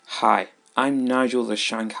Hi, I'm Nigel the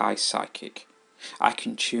Shanghai Psychic. I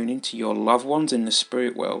can tune into your loved ones in the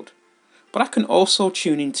spirit world, but I can also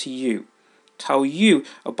tune into you, tell you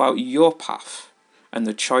about your path and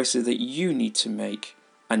the choices that you need to make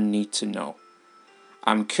and need to know.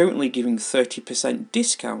 I'm currently giving 30%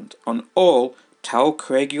 discount on all Tell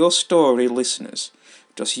Craig Your Story listeners.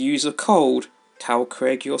 Just use the code Tell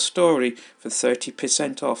Craig Your Story for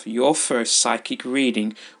 30% off your first psychic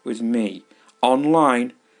reading with me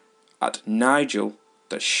online at Nigel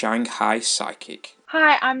the Shanghai Psychic.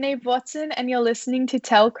 Hi, I'm Nave Watson, and you're listening to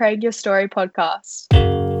Tell Craig Your Story podcast.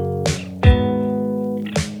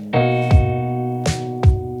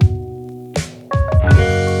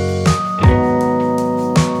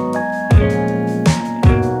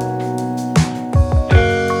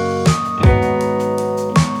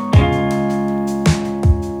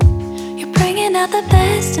 You're bringing out the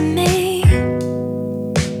best in me,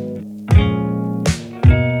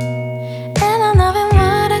 and I'm loving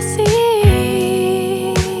what I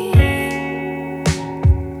see.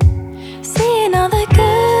 Seeing all the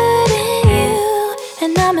good in you,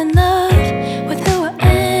 and I'm in love with who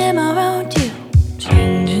I am around you.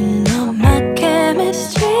 Changing up my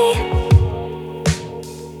chemistry.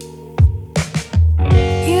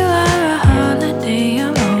 You are a holiday,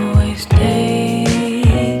 I'm always stay.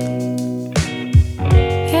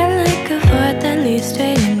 You're like a fort that leads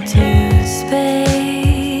straight into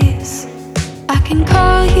space. I can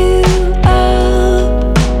call you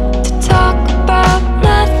up to talk about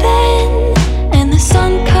nothing, and the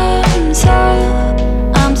sun comes up,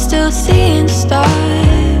 I'm still seeing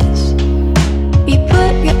stars. You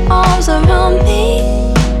put your arms around me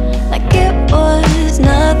like it was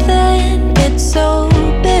nothing. It's so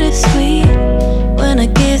bittersweet when I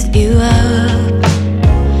kiss you up,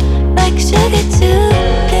 like sugar today.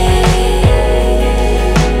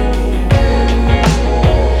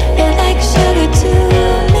 You're like sugar today.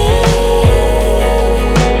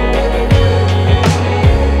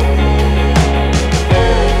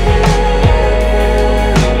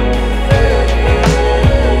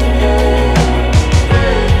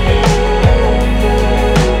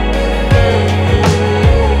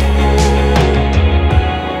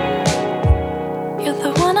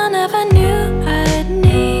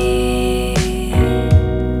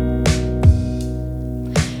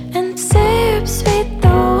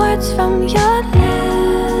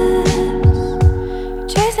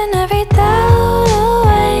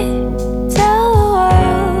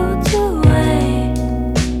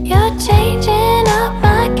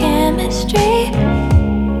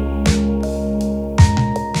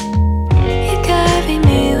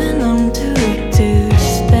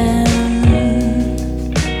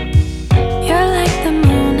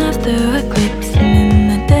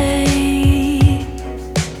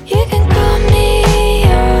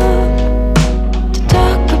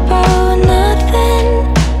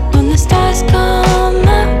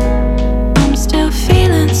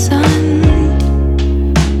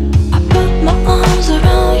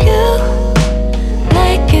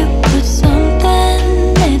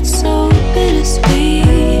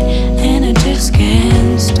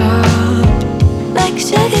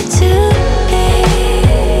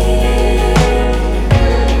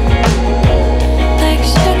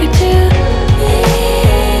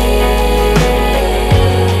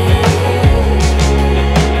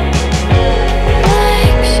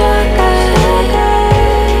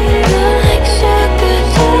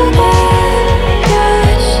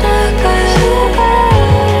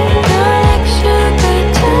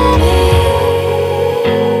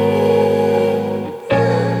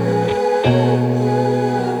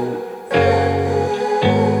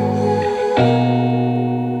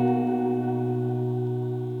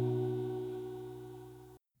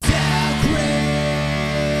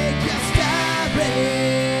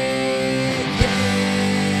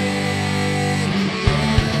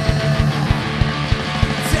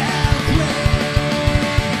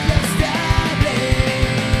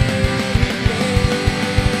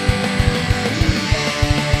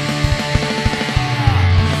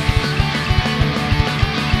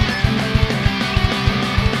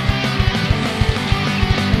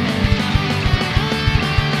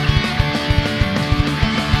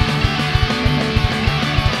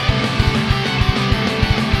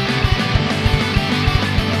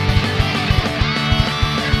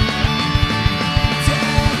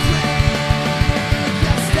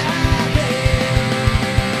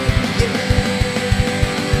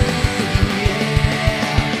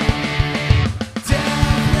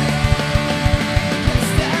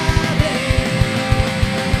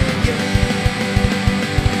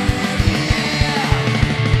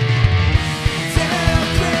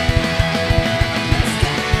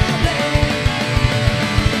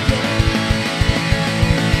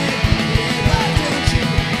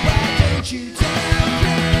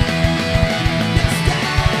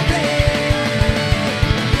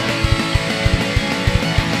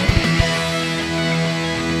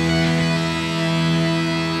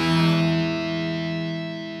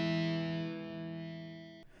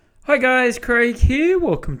 Hi guys, Craig here.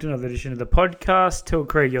 Welcome to another edition of the podcast, Tell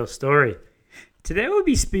Craig Your Story. Today we'll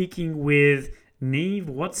be speaking with Neve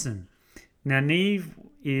Watson. Now Neve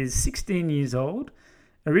is 16 years old,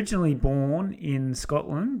 originally born in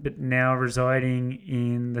Scotland, but now residing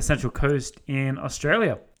in the Central Coast in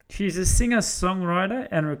Australia. She's a singer-songwriter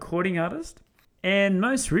and recording artist, and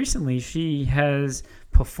most recently she has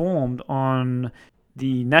performed on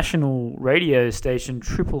the national radio station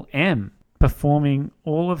Triple M, performing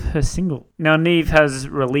all of her singles. Now, Neve has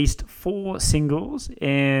released 4 singles,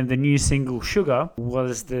 and the new single, Sugar,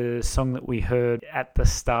 was the song that we heard at the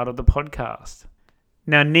start of the podcast.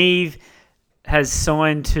 Now, Neve has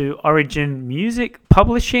signed to Origin Music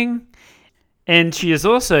Publishing, and she has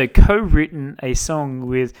also co-written a song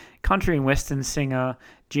with country and western singer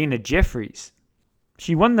Gina Jeffries.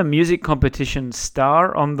 She won the music competition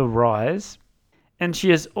Star on the Rise, and she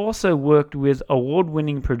has also worked with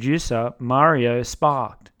award-winning producer Mario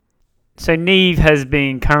Sparked. So Neve has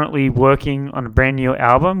been currently working on a brand new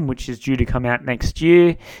album, which is due to come out next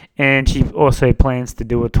year, and she also plans to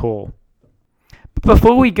do a tour. But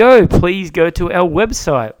before we go, please go to our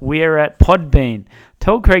website. We are at Podbean.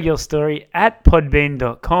 Tell Craig Your Story at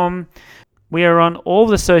podbean.com. We are on all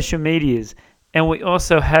the social medias, and we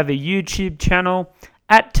also have a YouTube channel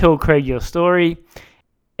at Tell Craig Your Story.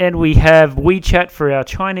 And we have WeChat for our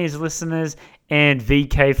Chinese listeners and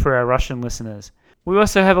VK for our Russian listeners. We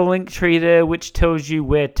also have a link tree there which tells you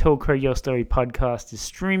where Tell Craig Your Story podcast is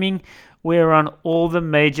streaming. We're on all the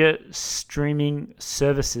major streaming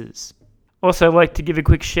services. Also, I'd like to give a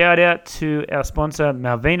quick shout out to our sponsor,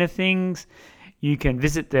 Malvina Things. You can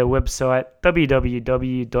visit their website,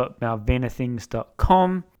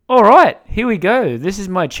 www.malvinathings.com. All right, here we go. This is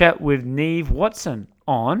my chat with Neve Watson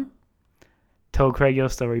on Tell Craig Your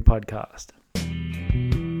Story podcast.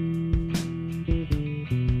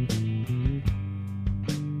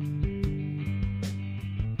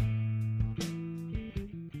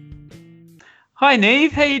 Hi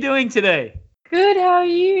Neve, how are you doing today? Good, how are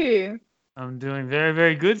you? I'm doing very,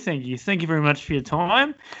 very good, thank you. Thank you very much for your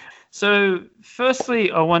time. So,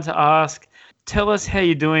 firstly, I want to ask, tell us how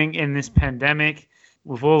you're doing in this pandemic.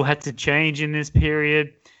 We've all had to change in this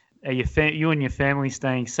period. Are you and your family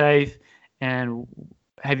staying safe? And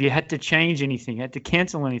have you had to change anything, had to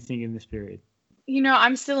cancel anything in this period? You know,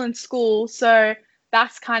 I'm still in school, so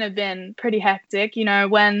that's kind of been pretty hectic. You know,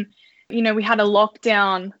 when, we had a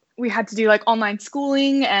lockdown, we had to do like online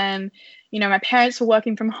schooling and, my parents were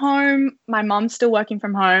working from home, my mom's still working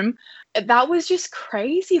from home. That was just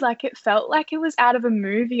crazy. Like, it felt like it was out of a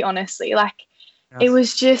movie, honestly. Like, Yes. It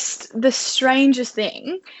was just the strangest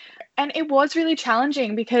thing. And it was really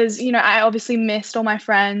challenging because, I obviously missed all my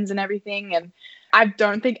friends and everything. And I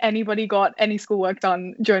don't think anybody got any schoolwork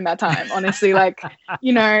done during that time, honestly. Like,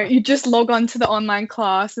 you just log on to the online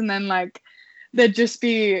class and then like there'd just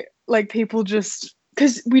be like people just,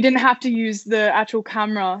 because we didn't have to use the actual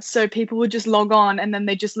camera. So people would just log on and then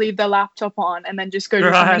they just leave their laptop on and then just go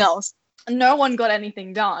do something else. No one got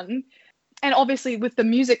anything done. And obviously with the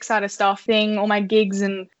music side of stuff, all my gigs,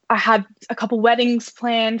 and I had a couple weddings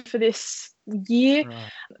planned for this year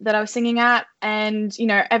that I was singing at, and,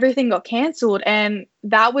 everything got cancelled. And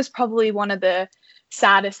that was probably one of the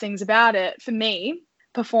saddest things about it for me.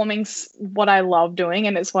 Performing's what I love doing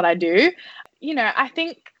and it's what I do. I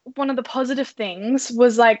think one of the positive things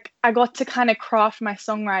was like I got to kind of craft my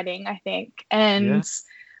songwriting, I think. And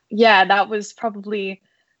yeah, that was probably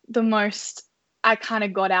the most I kind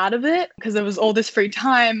of got out of it because there was all this free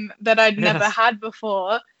time that I'd never had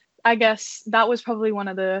before. I guess that was probably one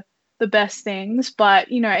of the best things, but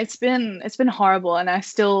it's been horrible, and I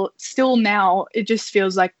still now it just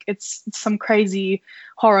feels like it's some crazy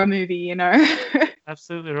horror movie.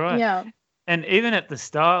 Absolutely right. Yeah. And even at the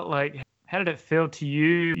start, like, how did it feel to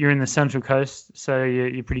you? You're in the Central Coast, so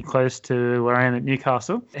you're pretty close to where I am at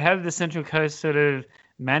Newcastle. How did the Central Coast sort of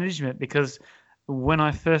management? Because when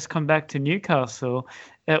I first come back to Newcastle,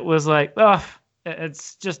 it was like,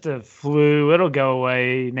 it's just a flu. It'll go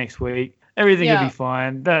away next week. Everything will be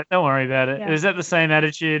fine. Don't worry about it. Yeah. Is that the same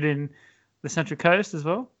attitude in the Central Coast as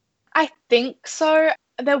well? I think so.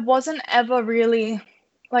 There wasn't ever really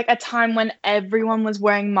like a time when everyone was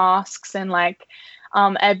wearing masks and like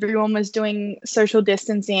everyone was doing social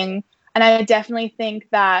distancing. And I definitely think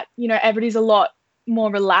that, everybody's a lot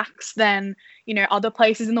more relaxed than, other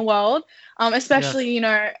places in the world, especially,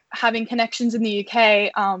 having connections in the UK,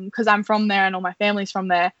 because I'm from there and all my family's from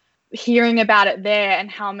there, hearing about it there and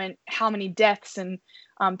how many deaths and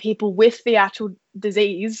people with the actual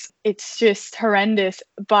disease, it's just horrendous.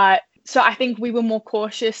 But so I think we were more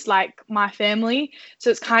cautious, like my family. So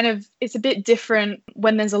it's a bit different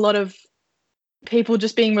when there's a lot of people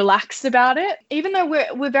just being relaxed about it, even though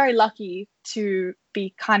we're very lucky to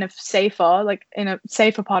be kind of safer, like in a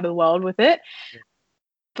safer part of the world with it.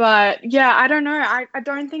 But yeah, I don't know. I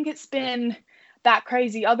don't think it's been that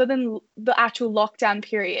crazy other than the actual lockdown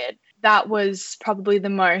period. That was probably the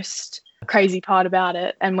most crazy part about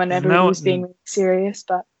it, and when everybody was being really serious.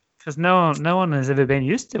 But because no one has ever been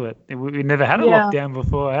used to it. We never had a Yeah. lockdown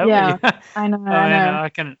before, have Yeah, we? I know.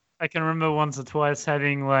 I mean, I can remember once or twice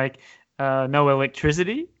having like no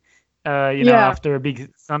electricity. After a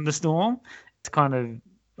big thunderstorm, it's kind of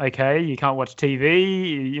okay. You can't watch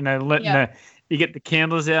TV. You get the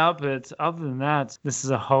candles out, but other than that, this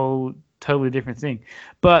is a whole totally different thing.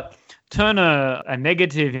 But turn a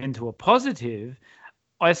negative into a positive.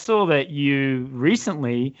 I saw that you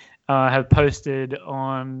recently have posted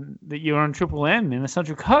on that you're on Triple M in the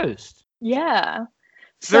Central Coast. Yeah.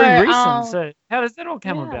 Very recent. So how does that all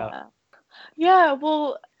come about? Yeah,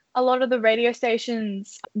 well, a lot of the radio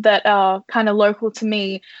stations that are kind of local to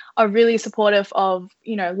me are really supportive of,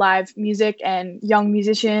 live music and young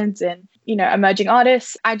musicians and, emerging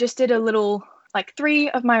artists. I just did a little, like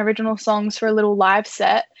 3 of my original songs for a little live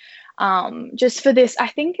set. Just for this, I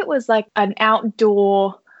think it was like an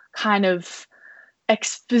outdoor kind of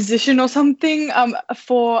exposition or something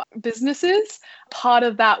for businesses. Part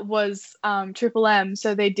of that was Triple M.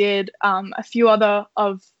 So they did a few other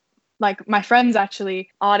of like my friends, actually,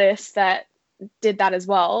 artists that did that as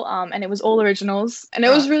well. And it was all originals. And it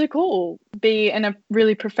was really cool. Be in a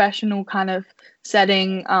really professional kind of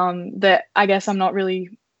setting that I guess I'm not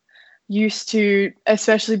really used to,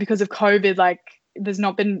 especially because of COVID. Like there's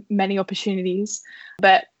not been many opportunities,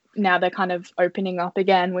 but now they're kind of opening up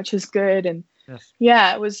again, which is good. And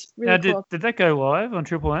yeah, it was really cool. Did that go live on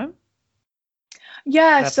Triple M?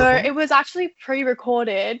 Yeah, so it was actually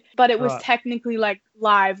pre-recorded, but it was technically like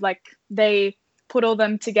live. Like they put all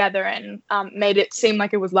them together and made it seem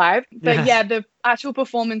like it was live. But yeah, the actual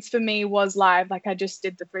performance for me was live. Like I just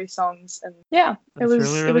did the 3 songs, and yeah, it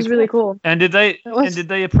was really cool. And did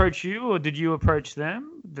they approach you, or did you approach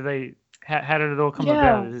them? How did it all come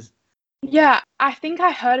about? Yeah, I think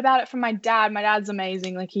I heard about it from my dad. My dad's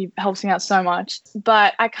amazing. Like he helps me out so much.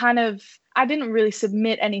 But I didn't really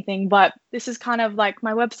submit anything, but this is kind of like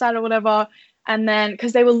my website or whatever. And then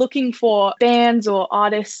because they were looking for bands or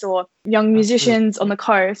artists or young musicians on the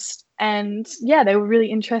coast. And yeah, they were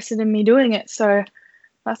really interested in me doing it. So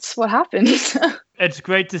that's what happened. It's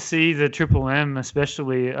great to see the Triple M,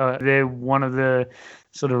 especially. They're one of the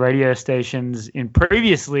sort of radio stations in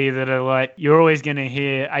previously that are like, you're always going to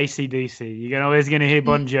hear AC/DC. You're always going to hear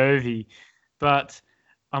Bon Jovi. But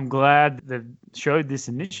I'm glad they've showed this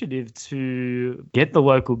initiative to get the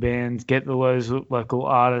local bands, get the local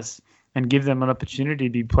artists, and give them an opportunity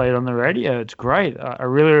to be played on the radio. It's great. I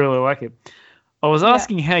really, really like it. I was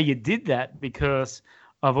asking how you did that because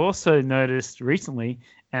I've also noticed recently,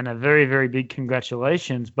 and a very, very big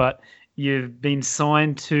congratulations, but you've been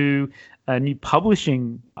signed to a new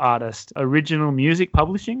publishing artist, Original Music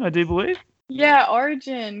Publishing, I do believe. Yeah,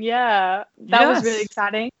 Origin. Yeah, that was really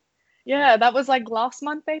exciting. Yeah, that was like last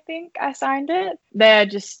month, I think I signed it.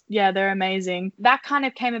 They're amazing. That kind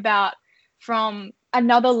of came about from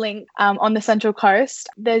another link on the Central Coast.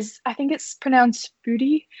 I think it's pronounced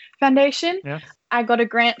Foodie Foundation. Yeah. I got a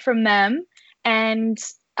grant from them, and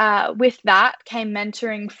with that came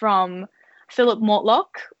mentoring from Philip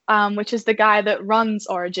Mortlock, which is the guy that runs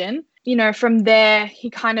Origin. From there, he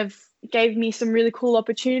kind of gave me some really cool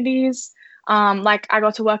opportunities. Like I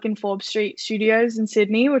got to work in Forbes Street Studios in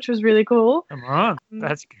Sydney, which was really cool. Come on,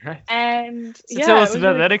 that's great. And so tell us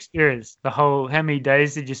about that experience. How many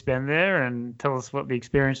days did you spend there, and tell us what the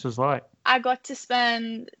experience was like. I got to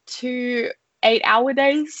spend 2 8-hour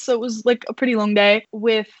days, so it was like a pretty long day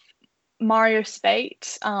with Mario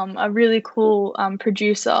Spate, a really cool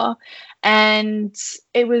producer. And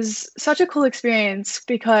it was such a cool experience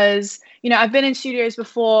because, I've been in studios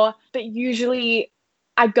before, but usually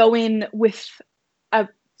I go in with a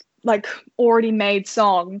like already made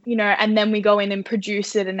song, and then we go in and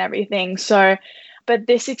produce it and everything. So, but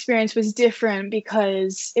this experience was different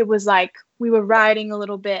because it was like we were writing a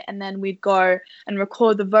little bit and then we'd go and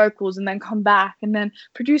record the vocals and then come back and then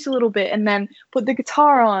produce a little bit and then put the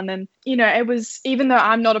guitar on. And, it was, even though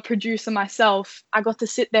I'm not a producer myself, I got to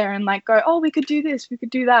sit there and like go, oh, we could do this, we could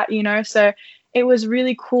do that, So it was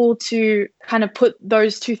really cool to kind of put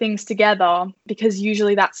those 2 things together because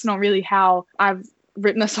usually that's not really how I've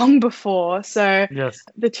written a song before. So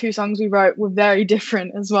the 2 songs we wrote were very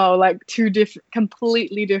different as well, like 2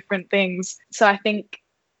 completely different things. So I think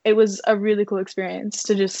it was a really cool experience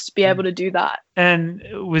to just be able to do that. And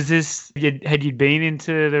was this, had you been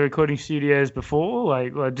into the recording studios before,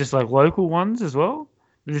 like just like local ones as well?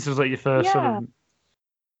 This was like your first sort Yeah. of.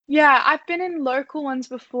 Yeah, I've been in local ones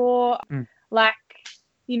before. Mm. Like,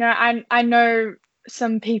 I know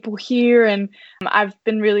some people here, and I've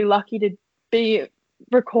been really lucky to be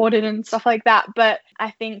recorded and stuff like that. But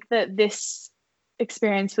I think that this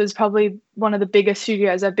experience was probably one of the biggest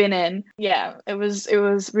studios I've been in. Yeah, it was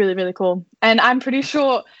really, really cool. And I'm pretty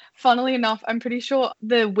sure, funnily enough,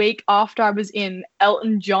 the week after I was in,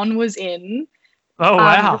 Elton John was in. Oh,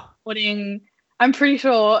 wow. Recording. I'm pretty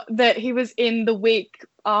sure that he was in the week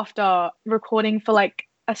after recording for like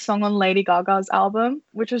a song on Lady Gaga's album,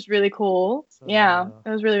 which was really cool. So, Yeah, it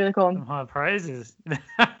was really, really cool. Some high praises.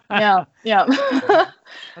 Yeah.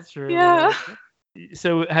 That's really Yeah.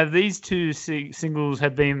 So have these two singles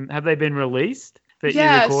have they been released that you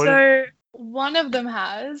Yeah, recorded? so one of them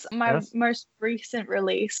has my Yes. most recent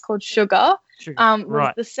release called Sugar. Sugar. Was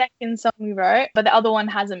Right. the second song we wrote, but the other one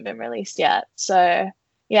hasn't been released yet. So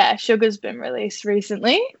yeah, Sugar's been released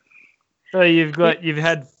recently. So you've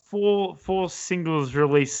had four singles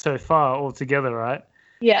released so far altogether, right?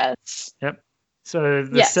 Yes. Yep. So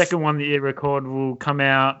the Yes. second one that you record will come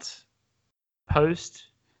out post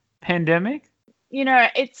pandemic.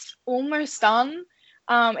 It's almost done.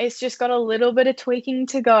 It's just got a little bit of tweaking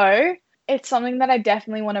to go. It's something that I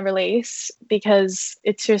definitely want to release because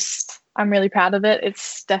I'm really proud of it.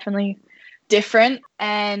 It's definitely different,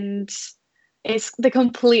 and it's the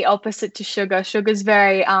complete opposite to Sugar. Sugar's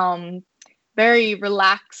very very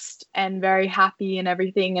relaxed and very happy and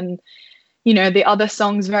everything, and the other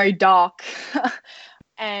song's very dark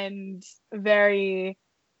and very,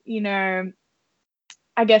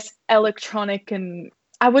 I guess electronic, and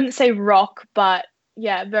I wouldn't say rock, but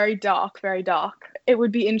yeah, very dark, very dark. It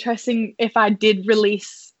would be interesting if I did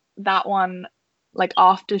release that one like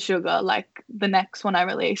after Sugar, like the next one I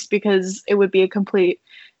released, because it would be a complete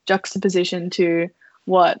juxtaposition to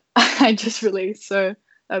what I just released. So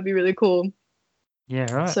that would be really cool.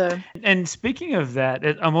 Yeah, right. So, and speaking of that,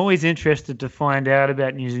 I'm always interested to find out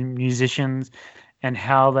about musicians and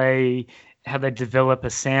how they develop a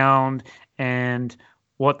sound and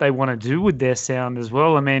what they want to do with their sound as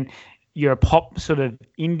well. I mean, you're a pop sort of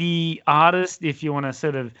indie artist if you want to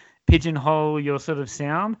sort of pigeonhole your sort of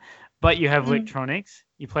sound, but you have electronics,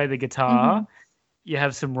 you play the guitar, you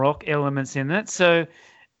have some rock elements in it. So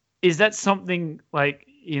is that something like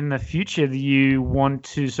in the future that you want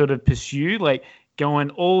to sort of pursue, like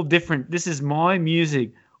going all different, this is my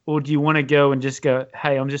music, or do you want to go and just go,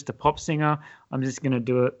 hey, I'm just a pop singer, I'm just going to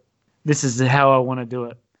do it, this is how I want to do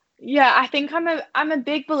it? Yeah, I think I'm a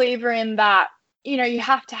big believer in that, you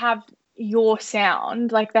have to have your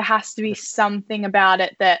sound, like there has to be something about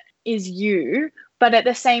it that is you, but at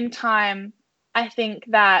the same time, I think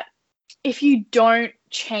that if you don't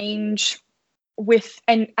change with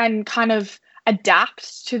and kind of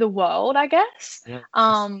adapt to the world, I guess,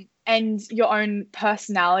 and your own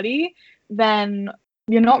personality, then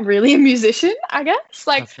you're not really a musician, I guess.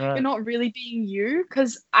 Like, That's right. You're not really being you,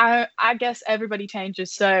 because I guess everybody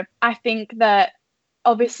changes. So I think that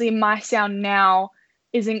obviously my sound now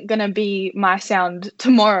isn't going to be my sound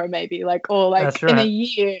tomorrow, maybe, like, or like That's in a right.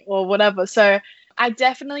 year or whatever. So I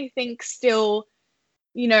definitely think still,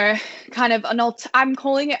 kind of I'm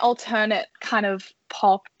calling it alternate kind of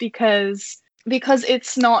pop because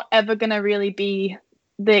it's not ever going to really be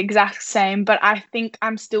the exact same, but I think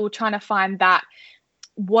I'm still trying to find that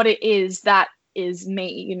what it is that is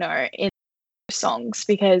me, in songs,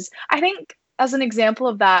 because I think as an example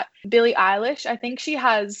of that, Billie Eilish, I think she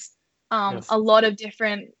has a lot of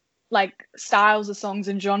different like styles of songs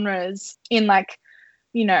and genres in like,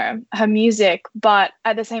 her music, but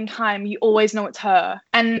at the same time you always know it's her.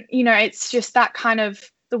 And it's just that kind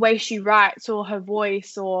of the way she writes or her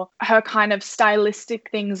voice or her kind of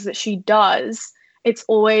stylistic things that she does, it's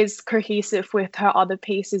always cohesive with her other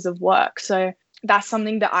pieces of work. So that's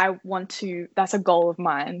something that that's a goal of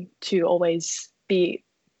mine, to always be,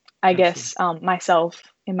 I guess, myself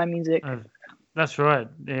in my music. That's right.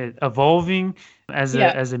 Evolving as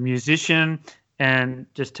a musician and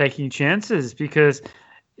just taking chances, because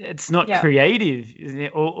it's not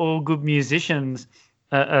creative. All good musicians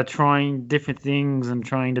are trying different things and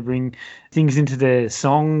trying to bring things into their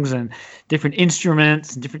songs and different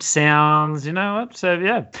instruments and different sounds, So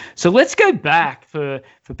yeah. So let's go back for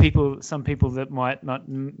some people that might not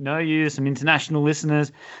know you, some international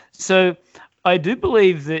listeners. So I do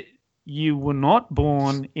believe that you were not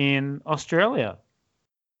born in Australia.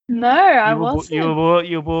 No, I wasn't. You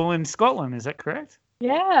were born in Scotland, is that correct?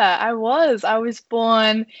 Yeah, I was. I was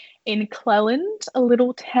born in Cleland, a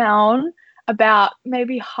little town about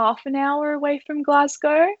maybe half an hour away from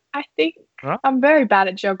Glasgow, I think. Right? I'm very bad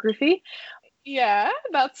at geography. Yeah,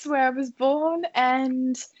 that's where I was born,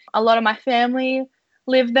 and a lot of my family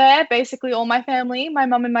live there. Basically, all my family. My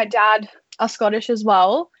mum and my dad are Scottish as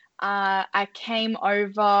well. I came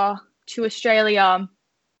over to Australia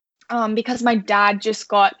because my dad just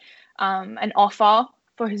got an offer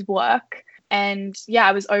for his work, and yeah,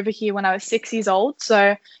 I was over here when I was 6 years old.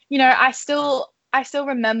 So I still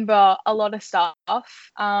remember a lot of stuff.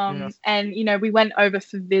 Yes. And we went over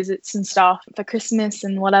for visits and stuff for Christmas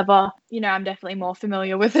and whatever. I'm definitely more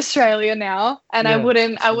familiar with Australia now, and I Yeah.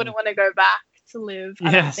 wouldn't I Sure. wouldn't want to go back to live.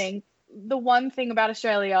 I don't Yes. think. The one thing about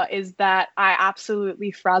Australia is that I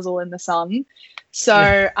absolutely frazzle in the sun. Yeah.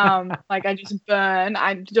 So, like I just burn.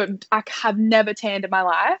 I have never tanned in my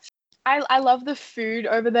life. I love the food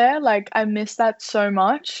over there. Like I miss that so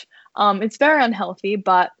much. It's very unhealthy,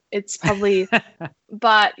 but it's probably,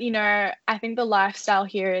 but I think the lifestyle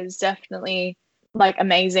here is definitely like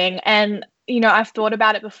amazing. And, I've thought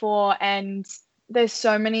about it before, and there's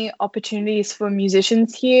so many opportunities for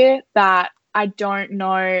musicians here that I don't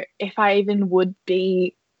know if I even would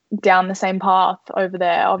be down the same path over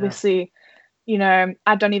there. Yeah. Obviously,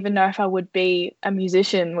 I don't even know if I would be a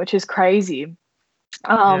musician, which is crazy.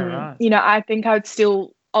 Yeah. Right. I think I would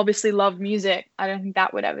still obviously love music. I don't think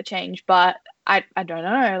that would ever change, but I don't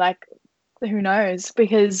know, like who knows?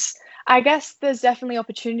 Because I guess there's definitely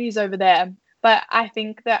opportunities over there, but I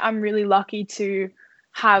think that I'm really lucky to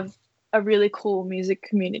have a really cool music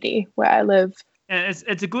community where I live. And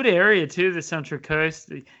it's a good area too, the Central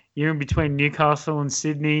Coast. You're in between Newcastle and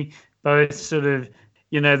Sydney, both sort of.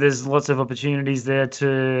 There's lots of opportunities there to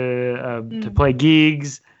Mm, play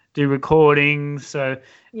gigs, do recordings. So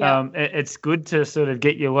yeah. it's good to sort of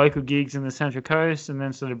get your local gigs in the Central Coast and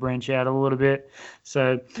then sort of branch out a little bit.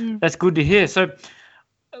 So Mm. that's good to hear. So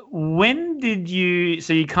when did you?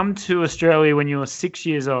 So you come to Australia when you were 6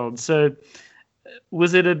 years old. So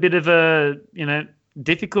was it a bit of a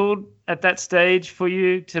difficult at that stage for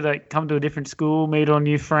you to like come to a different school, meet all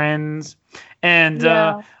new friends, and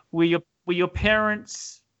Yeah. were your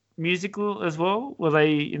parents musical as well? Were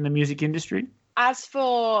they in the music industry? As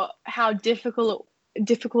for how difficult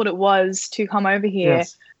it was to come over here,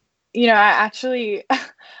 Yes. I actually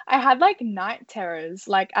I had like night terrors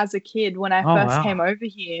like as a kid when I Oh first came wow. over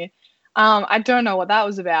here. I don't know what that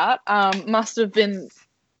was about. Must have been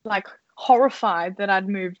like horrified that I'd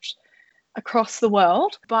moved across the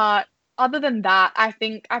world. But other than that, I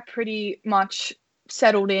think I pretty much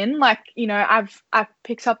settled in. Like, I've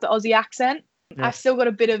picked up the Aussie accent. I've Yes. still got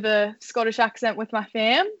a bit of a Scottish accent with my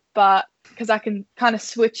fam, but because I can kind of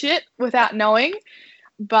switch it without knowing.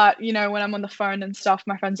 But when I'm on the phone and stuff,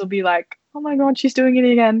 my friends will be like, "Oh my god, she's doing it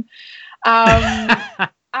again." Um,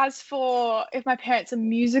 as for if my parents are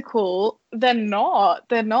musical, they're not.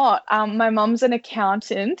 They're not. My mum's an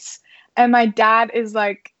accountant, and my dad is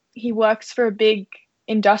like he works for a big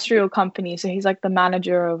industrial company, so he's like the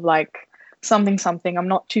manager of like something something. I'm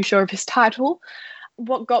not too sure of his title.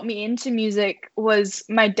 What got me into music was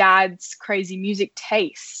my dad's crazy music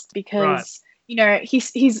taste Right. because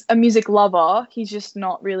he's a music lover. He's just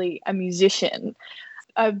not really a musician.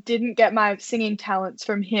 I didn't get my singing talents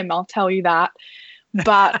from him, I'll tell you that.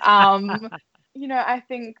 But I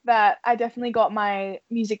think that I definitely got my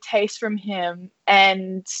music taste from him,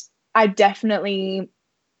 and I definitely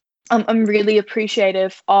I'm really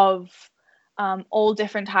appreciative of all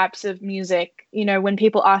different types of music. When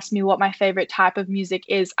people ask me what my favorite type of music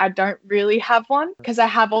is, I don't really have one because I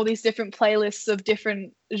have all these different playlists of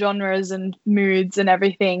different genres and moods and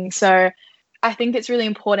everything. So I think it's really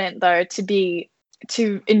important though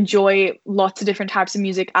to enjoy lots of different types of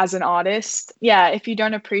music as an artist. Yeah, if you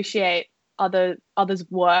don't appreciate others'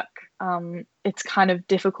 work, it's kind of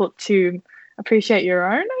difficult to appreciate your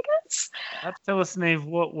own, I guess. Tell us, Neve,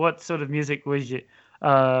 what sort of music was your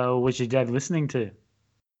dad listening to?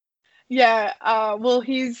 Yeah, well,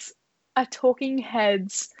 he's a Talking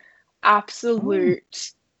Heads Oh.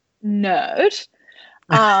 absolute nerd.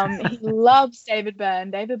 He loves David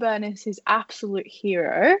Byrne. David Byrne is his absolute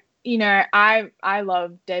hero. I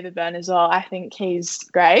love David Byrne as well. I think he's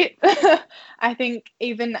great. I think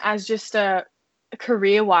even as just a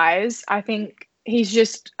career wise, I think he's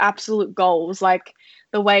just absolute goals. Like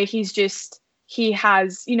the way he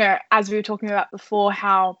has, as we were talking about before,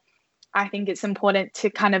 how I think it's important to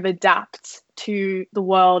kind of adapt to the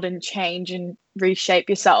world and change and reshape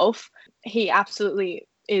yourself. He absolutely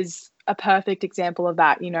is a perfect example of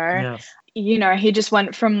that, Yes. He just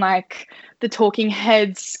went from like the Talking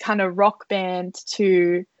Heads kind of rock band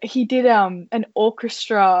to he did an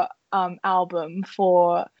orchestra album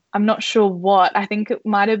for, I'm not sure what, I think it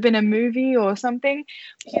might have been a movie or something.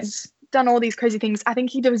 He's done all these crazy things. I think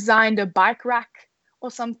he designed a bike rack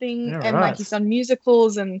or something, Yeah, and like he's right. done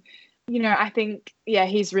musicals, and I think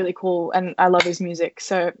he's really cool and I love his music.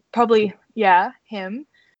 So probably him.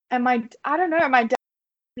 And I don't know, my dad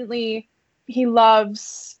definitely, he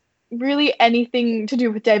loves really anything to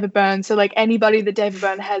do with David Byrne. So like anybody that David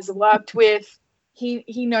Byrne has worked with,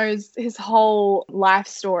 he knows his whole life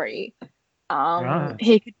story. Right.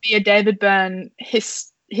 He could be a David Byrne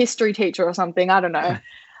history teacher or something. I don't know.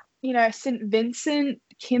 St. Vincent,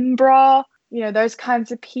 Kimbra, those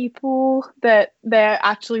kinds of people that they're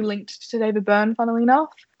actually linked to David Byrne, funnily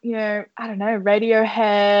enough. I don't know,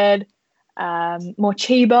 Radiohead,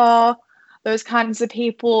 Mochiba, those kinds of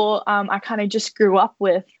people I kind of just grew up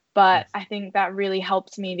with. But I think that really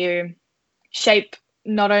helped me to shape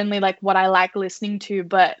not only like what I like listening to,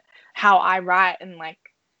 but how I write and like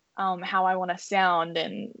how I want to sound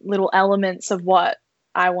and little elements of what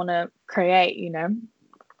I want to create,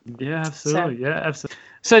 Yeah, So absolutely. Yeah, absolutely.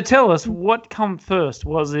 So tell us, what come first?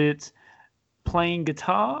 Was it playing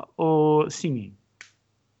guitar or singing?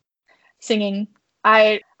 singing.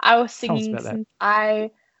 I was Tell us singing about that. since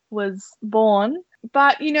I was born,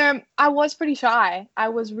 but I was pretty shy. I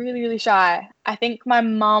was really, really shy. I think my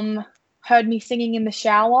mum heard me singing in the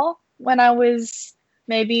shower when I was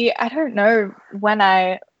maybe, I don't know when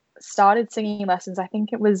I started singing lessons. I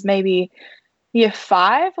think it was maybe year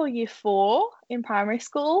 5 or year 4 in primary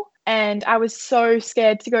school, and I was so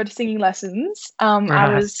scared to go to singing lessons. I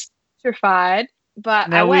Right. was terrified, but I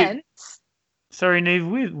Now, went. sorry, Neve,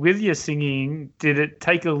 with your singing, did it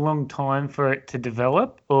take a long time for it to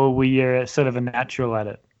develop, or were you sort of a natural at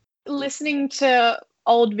it? Listening to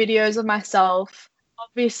old videos of myself,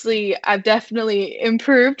 obviously I've definitely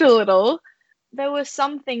improved a little. There was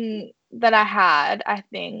something that I had, I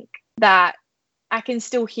think, that I can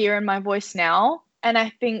still hear in my voice now. And I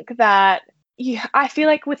think that I feel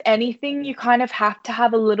like with anything, you kind of have to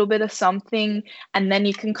have a little bit of something, and then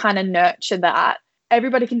you can kind of nurture that.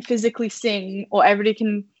 Everybody can physically sing, or everybody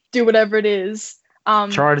can do whatever it is.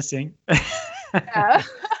 Try to sing. Yeah.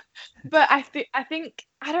 But I think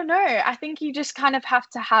I don't know. I think you just kind of have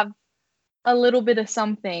to have a little bit of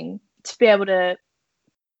something to be able to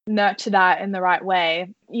nurture that in the right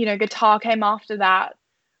way. Guitar came after that.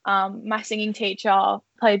 My singing teacher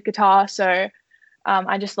played guitar, so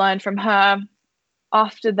I just learned from her.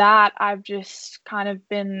 After that, I've just kind of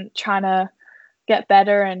been trying to get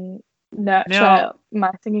better and nurture Now,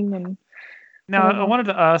 my singing and now I whatever. wanted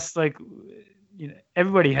to ask, like,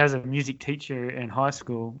 everybody has a music teacher in high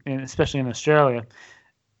school, and especially in Australia.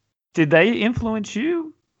 Did they influence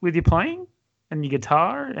you with your playing and your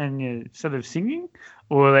guitar and your sort of singing,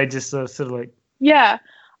 or were they just sort of like, Yeah,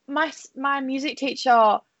 my music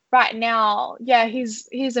teacher right now, yeah,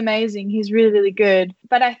 he's amazing. He's really, really good.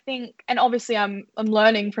 But I think, and obviously I'm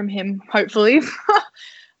learning from him, hopefully,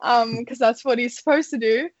 because that's what he's supposed to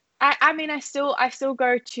do. I mean, I still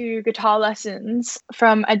go to guitar lessons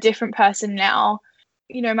from a different person now.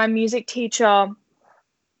 My music teacher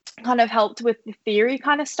kind of helped with the theory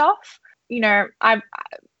kind of stuff.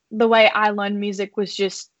 The way I learned music was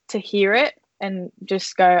just to hear it and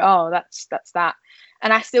just go, oh, that's that.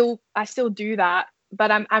 And I still do that,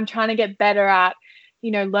 but I'm trying to get better at,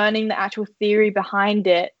 learning the actual theory behind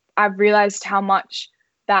it. I've realized how much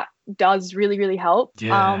that does really, really help.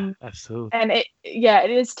 yeah, absolutely. And it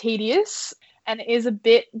is tedious and it is a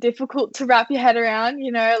bit difficult to wrap your head around,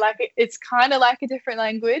 like it's kind of like a different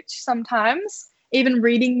language sometimes. Even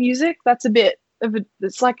reading music, that's a bit of a,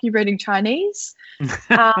 it's like you're reading Chinese.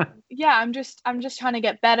 Yeah, I'm just trying to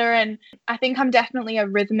get better, and I think I'm definitely a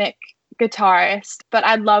rhythmic guitarist, but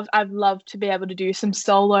I'd love to be able to do some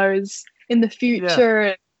solos in the Yeah. future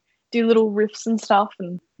and do little riffs and stuff.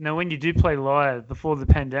 And Now, when you do play live before the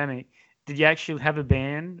pandemic, did you actually have a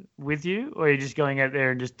band with you, or are you just going out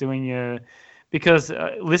there and just doing your? Because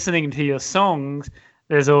listening to your songs,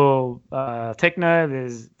 there's all techno,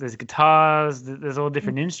 there's guitars, there's all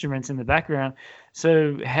different instruments in the background.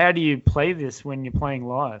 So how do you play this when you're playing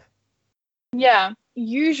live? yeah,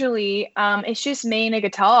 usually it's just me and a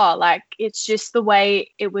guitar. Like it's just the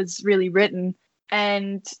way it was really written,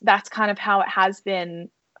 and that's kind of how it has been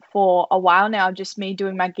for a while now, just me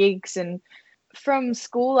doing my gigs. And from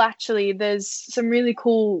school, actually, there's some really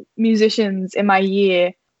cool musicians in my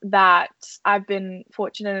year that I've been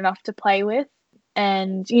fortunate enough to play with.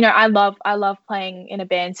 And I love playing in a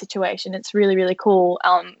band situation. It's really, really cool.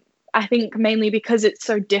 I think mainly because it's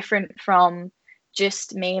so different from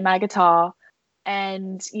just me and my guitar,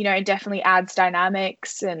 and it definitely adds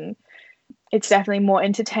dynamics, and it's definitely more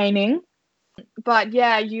entertaining. But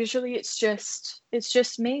yeah, usually it's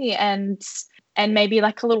just me and maybe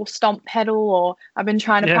like a little stomp pedal, or I've been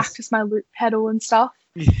trying to Yes. practice my loop pedal and stuff.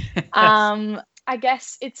 Yes. I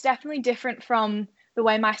guess it's definitely different from the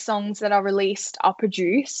way my songs that are released are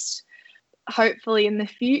produced. Hopefully in the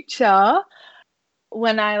future,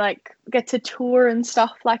 when I like get to tour and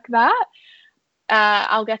stuff like that,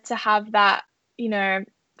 I'll get to have that,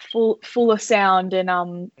 fuller sound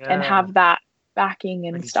and Yeah. have that backing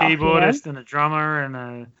and Like a stuff. keyboardist and a drummer and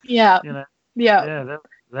a, Yeah, yeah, yeah,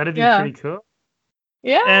 that'd be yeah, pretty cool.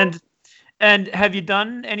 yeah. And have you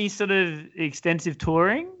done any sort of extensive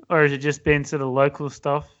touring, or has it just been sort of local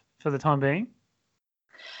stuff for the time being?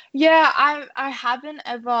 Yeah, I haven't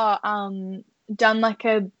ever done like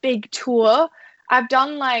a big tour. I've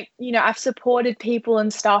done like, I've supported people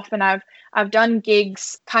and stuff, and I've done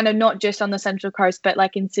gigs kind of not just on the Central Coast, but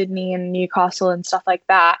like in Sydney and Newcastle and stuff like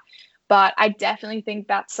that. But I definitely think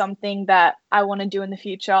that's something that I want to do in the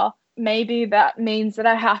future. Maybe that means that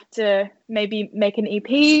I have to maybe make an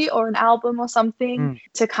EP or an album or something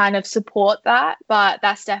to kind of support that. But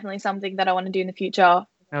that's definitely something that I want to do in the future.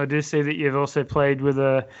 I do see that you've also played with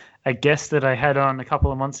a guest that I had on a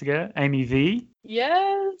couple of months ago, Amy V.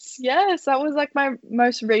 Yes, that was like my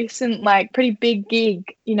most recent, like pretty big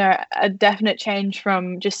gig, a definite change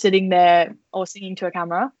from just sitting there or singing to a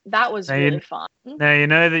camera. That was really fun. Now you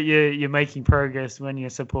know that you're making progress when you're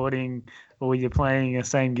supporting or you're playing the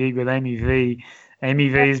same gig with Amy V. Amy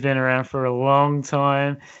V's been around for a long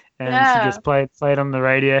time, and she Yeah. just played on the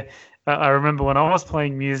radio. I remember when I was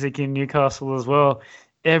playing music in Newcastle as well.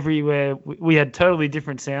 Everywhere we had totally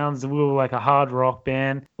different sounds, and we were like a hard rock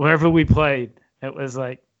band. Wherever we played, it was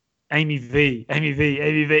like Amy V, Amy V,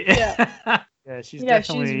 Amy V. Yeah. Yeah, she's Yeah,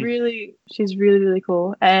 definitely. she's really, really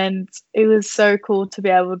cool. And it was so cool to be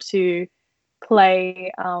able to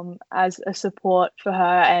play as a support for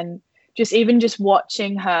her, and just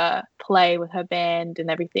watching her play with her band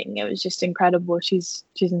and everything. It was just incredible. She's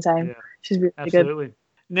insane. Yeah, She's really good. absolutely.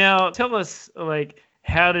 Now, tell us, like,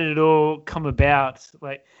 how did it all come about?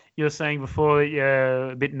 Like, you were saying before that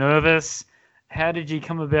you're a bit nervous. How did you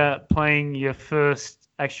come about playing your first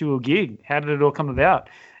actual gig? How did it all come about?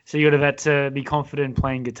 So you would have had to be confident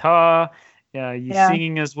playing guitar. You're Yeah.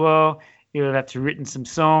 singing as well. You would have had to written some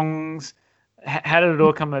songs. How did it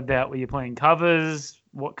all come about? Were you playing covers?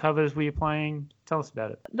 What covers were you playing? Tell us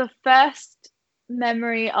about it. The first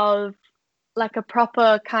memory of like a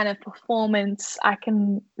proper kind of performance I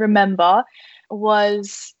can remember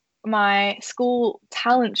was my school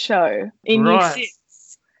talent show in Year Right.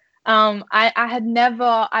 6.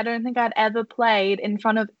 I don't think I'd ever played in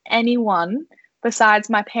front of anyone besides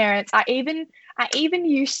my parents. I even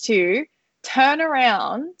used to turn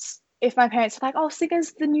around if my parents were like, "Oh, sing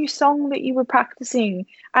us the new song that you were practicing."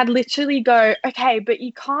 I'd literally go, "Okay, but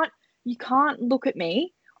you can't look at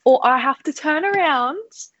me, or I have to turn around."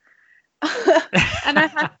 And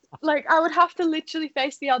I would have to literally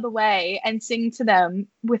face the other way and sing to them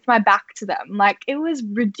with my back to them. Like, it was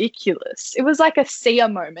ridiculous. It was like a Sia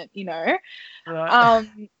moment, Right.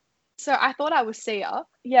 So I thought I was Sia.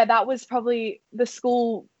 Yeah, that was probably the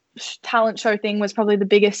school talent show thing was probably the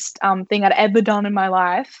biggest thing I'd ever done in my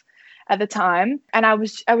life at the time. And I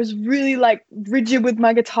was really like rigid with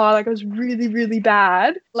my guitar. Like, I was really, really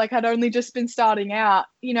bad. Like, I'd only just been starting out.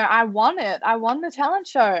 I won it. I won the talent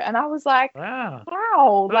show. And I was like, Wow.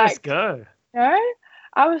 wow, Let's like, go.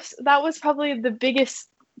 that was probably the biggest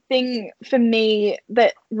thing for me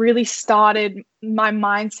that really started my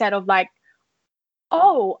mindset of like,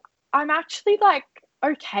 oh, I'm actually like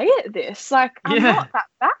okay at this. Like, I'm Yeah. not that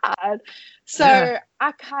bad. So Yeah.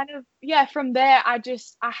 I kind of, from there, I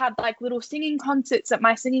had like little singing concerts at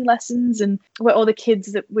my singing lessons, and where all the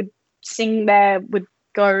kids that would sing there would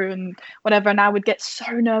go and whatever. And I would get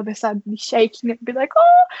so nervous. I'd be shaking and be like,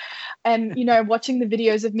 oh. And, watching the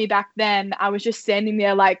videos of me back then, I was just standing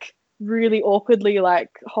there like really awkwardly, like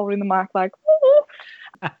holding the mic, like, oh.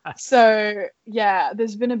 So yeah,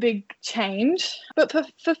 there's been a big change. But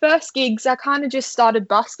for first gigs, I kind of just started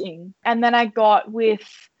busking. And then I got with,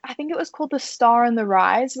 I think it was called The Star and the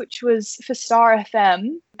Rise, which was for Star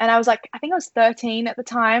FM. And I was like, I think I was 13 at the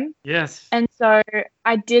time. Yes. And so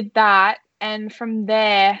I did that. And from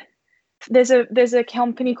there, there's a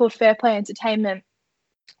company called Fair Play Entertainment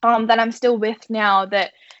that I'm still with now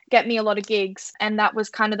that get me a lot of gigs. And that was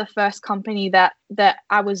kind of the first company that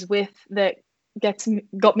I was with that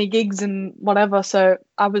got me gigs and whatever. So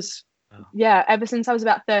I was, ever since I was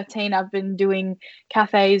about 13, I've been doing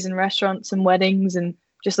cafes and restaurants and weddings and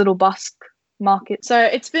just little busk market. So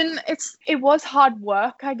it was hard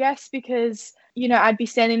work, I guess, because I'd be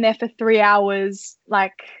standing there for 3 hours,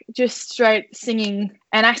 like just straight singing.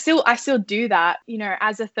 And I still do that,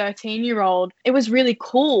 as a 13-year-old. It was really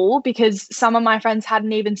cool because some of my friends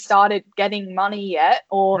hadn't even started getting money yet,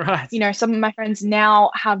 or, Right. some of my friends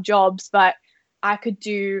now have jobs, but I could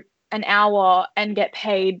do an hour and get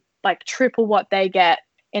paid like triple what they get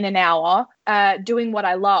in an hour, doing what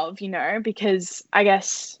I love, because I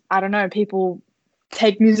guess, I don't know, people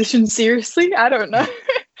take musicians seriously. I don't know.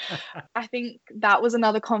 I think that was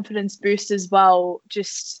another confidence boost as well,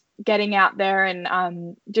 just getting out there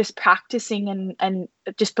and just practicing and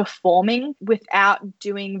just performing. Without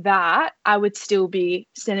doing that, I would still be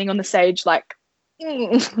standing on the stage like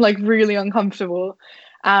like really uncomfortable.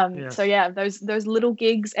 So Yes. yeah, those little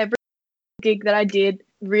gigs, every gig that I did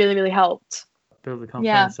really, really helped. Build the Yeah.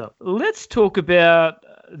 confidence up. Let's talk about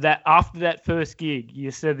that after that first gig. You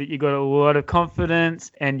said that you got a lot of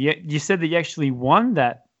confidence, and you said that you actually won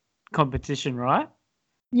that competition, right?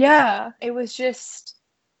 Yeah, it was just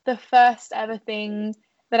the first ever thing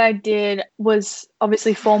that I did was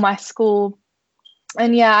obviously for my school.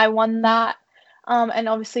 And yeah, I won that. And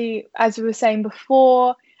obviously, as we were saying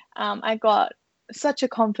before, I got such a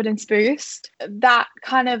confidence boost. That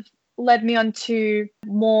kind of led me on to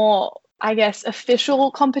more, I guess,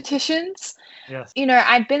 official competitions. Yes.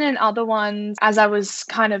 I'd been in other ones as I was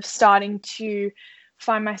kind of starting to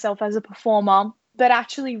find myself as a performer. But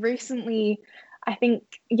actually, recently, I think,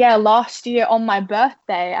 yeah, last year on my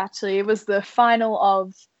birthday, actually, it was the final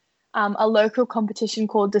of a local competition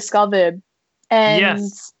called Discovered. And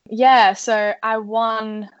Yes. yeah, so I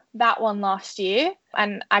won that one last year,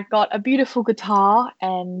 and I got a beautiful guitar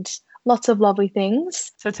and lots of lovely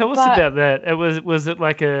things. So tell us But about that. Was it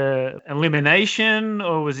like a elimination,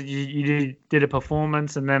 or was it you did a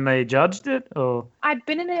performance and then they judged it, or? I'd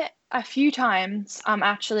been in it a few times,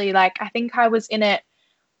 actually. Like, I think I was in it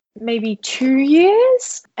maybe 2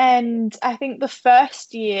 years, and I think the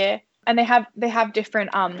first year, and they have different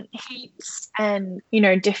heats, and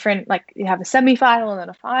different, like, you have a semi-final and then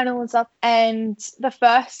a final and stuff. And the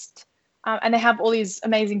first and they have all these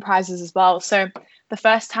amazing prizes as well. So the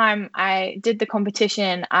first time I did the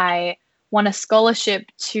competition, I won a scholarship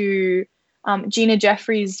to Gina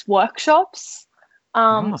Jeffries workshops.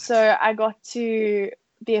 Nice. So I got to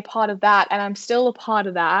be a part of that, and I'm still a part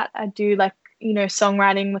of that. I do, like,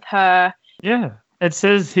 songwriting with her. Yeah. It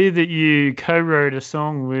says here that you co-wrote a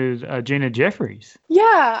song with Gina Jeffries.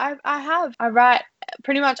 Yeah, I have. I write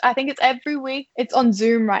pretty much, I think it's every week. It's on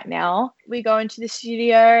Zoom right now. We go into the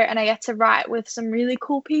studio and I get to write with some really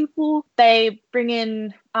cool people. They bring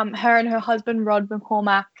in her and her husband, Rod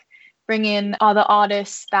McCormack, bring in other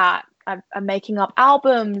artists that are making up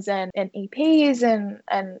albums and EPs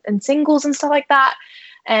and singles and stuff like that.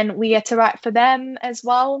 And we get to write for them as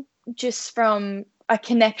well, just from a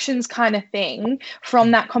connections kind of thing.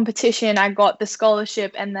 From that competition, I got the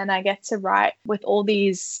scholarship, and then I get to write with all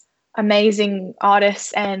these amazing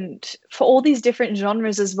artists and for all these different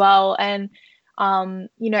genres as well. And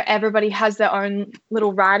everybody has their own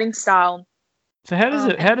little writing style. So how does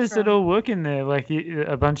it how And does it all work in there? Like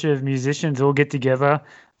a bunch of musicians all get together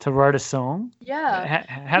to write a song. yeah,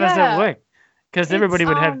 How does that yeah, work? Because it's everybody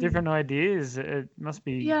would have different ideas. It must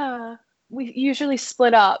be. yeah. We usually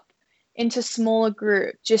split up into smaller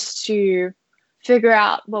groups just to figure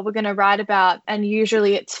out what we're going to write about. And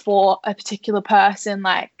usually it's for a particular person.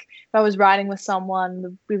 Like, if I was writing with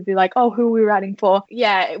someone, we'd be like, oh, who are we writing for?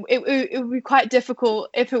 Yeah, it would be quite difficult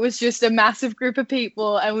if it was just a massive group of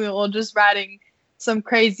people and we were all just writing some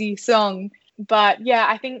crazy song. But yeah,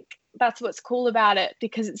 I think that's what's cool about it,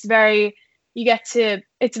 because it's very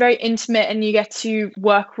intimate, and you get to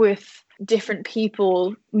work with different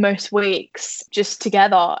people most weeks just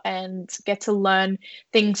together and get to learn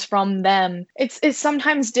things from them. It's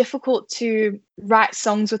sometimes difficult to write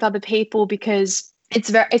songs with other people because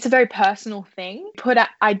it's a very personal thing. Put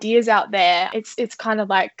ideas out there. It's kind of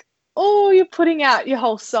like, oh, you're putting out your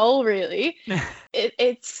whole soul, really.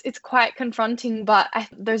 It's quite confronting, but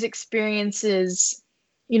those experiences,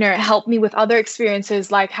 help me with other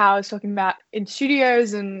experiences, like how I was talking about in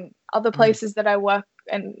studios and other places that I work,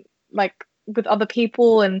 and like with other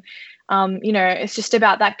people. And it's just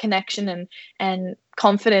about that connection and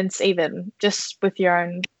confidence, even just with your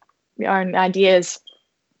own ideas.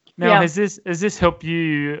 Now, Yeah. has this helped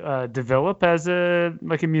you develop as a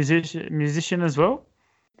musician as well?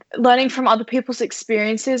 Learning from other people's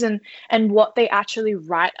experiences and what they actually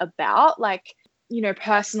write about. Like,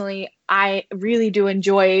 personally, I really do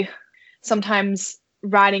enjoy sometimes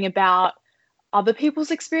writing about other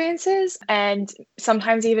people's experiences, and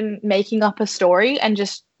sometimes even making up a story and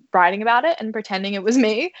just writing about it and pretending it was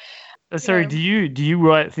me. Sorry, know. do you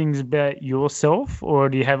write things about yourself, or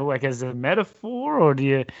do you have it like as a metaphor, or do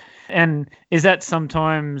you? And is that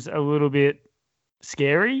sometimes a little bit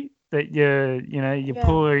scary that you're Yeah.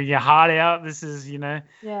 pulling your heart out? This is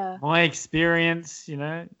Yeah. my experience.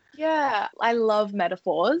 Yeah, I love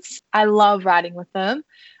metaphors. I love writing with them.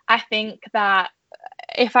 I think that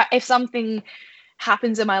if something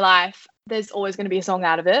happens in my life, there's always going to be a song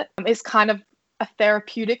out of it. It's kind of a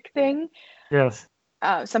therapeutic thing. Yes.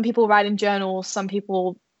 Some people write in journals, some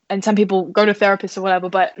people go to therapists or whatever,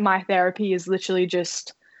 but my therapy is literally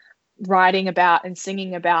just writing about and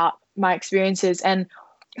singing about my experiences. And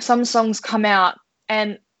some songs come out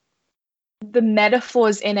and the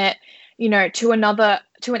metaphors in it, to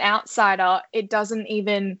an outsider, it doesn't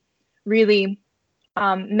even really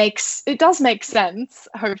it does make sense,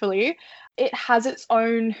 hopefully. It has its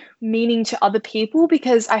own meaning to other people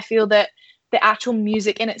because I feel that the actual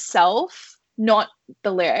music in itself, not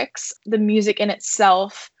the lyrics, the music in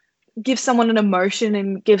itself gives someone an emotion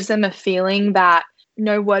and gives them a feeling that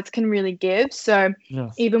no words can really give. So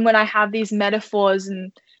Yes. even when I have these metaphors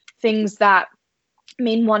and things that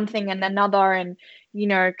mean one thing and another, and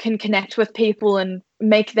can connect with people and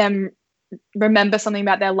make them remember something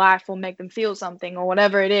about their life or make them feel something or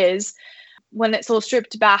whatever it is, when it's all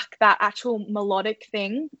stripped back, that actual melodic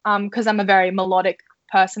thing, because I'm a very melodic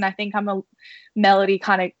person, I think I'm a melody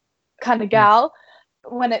kind of gal.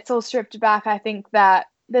 When it's all stripped back, I think that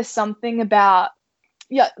there's something about,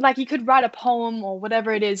 yeah, like you could write a poem or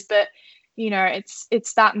whatever it is, but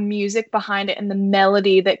it's that music behind it and the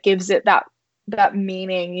melody that gives it that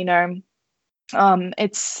meaning.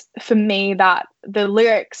 It's for me that the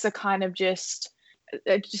lyrics are kind of just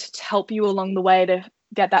help you along the way to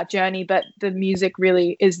get that journey, but the music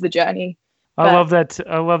really is the journey. I But love that.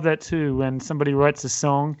 I love that too. When somebody writes a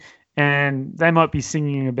song and they might be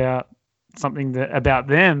singing about something about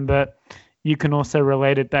them, but you can also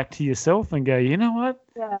relate it back to yourself and go, you know what?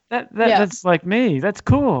 yeah, That's like me. That's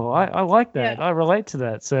cool. I like that. Yeah. I relate to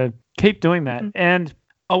that. So keep doing that. Mhm. And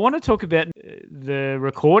I want to talk about the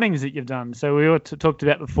recordings that you've done. So we talked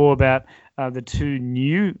about before about the two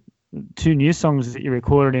new songs that you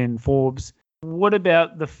recorded in Forbes. What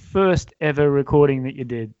about the first ever recording that you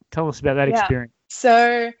did? Tell us about that Yeah. experience.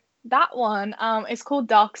 So that one is called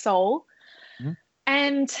Dark Soul. Mhm.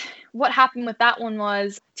 And what happened with that one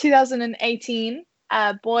was 2018,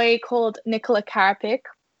 a boy called Nikola Karapik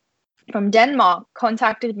from Denmark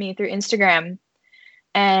contacted me through Instagram,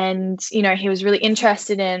 and he was really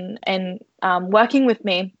interested in working with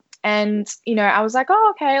me. And I was like, oh,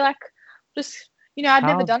 okay, like, just I'd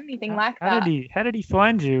never How done anything like how that. did he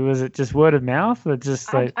find you? Was it just word of mouth, or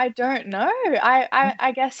just like I don't know.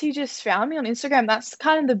 I guess he just found me on Instagram. That's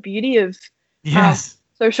kind of the beauty of yes,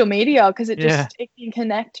 social media, because it yeah, can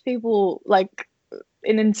connect people like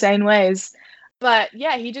in insane ways. But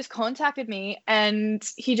yeah, he just contacted me, and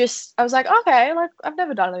I was like, okay, like I've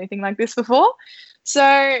never done anything like this before. So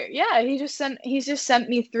yeah, he's just sent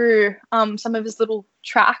me through some of his little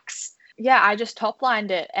tracks. Yeah, I just top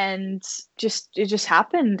lined it, and it just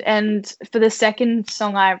happened. And for the second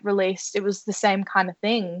song I released, it was the same kind of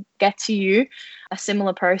thing, Get to You, a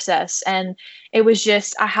similar process. And it was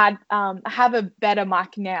just I have a better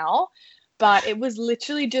mic now, but it was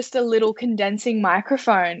literally just a little condensing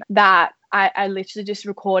microphone that I literally just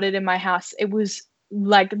recorded in my house. It was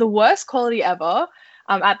like the worst quality ever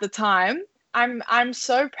at the time. I'm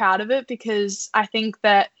so proud of it because I think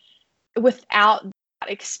that without that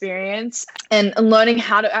experience and learning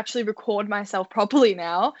how to actually record myself properly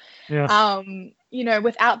now, yes.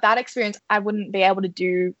 without that experience, I wouldn't be able to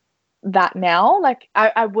do that now. Like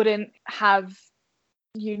I wouldn't have,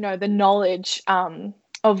 the knowledge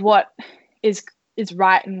of what is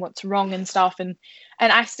right and what's wrong and stuff. And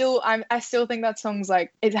I still think that song's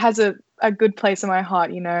like, it has a good place in my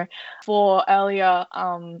heart. For earlier,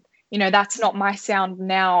 that's not my sound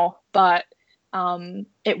now, but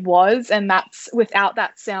it was, and that's without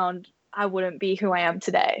that sound I wouldn't be who I am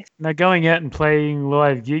today. Now, going out and playing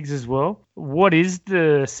live gigs as well, what is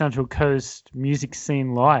the Central Coast music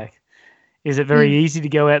scene like? Is it very easy to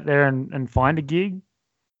go out there and find a gig?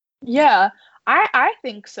 Yeah, I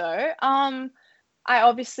think so. I'm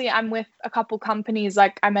with a couple companies,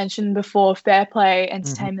 like I mentioned before, Fair Play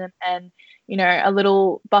Entertainment, and a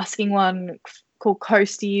little busking one called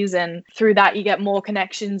Coasties, and through that you get more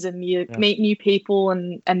connections and you meet new people,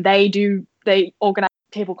 and they organize,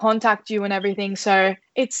 people contact you and everything. So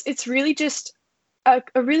it's really just a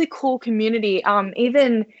really cool community.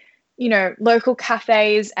 Even local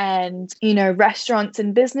cafes and restaurants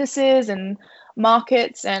and businesses and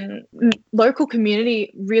markets and local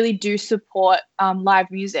community really do support live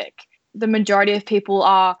music. The majority of people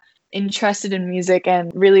are interested in music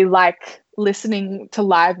and really like listening to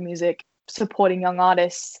live music, supporting young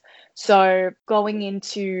artists. So going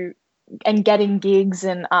into and getting gigs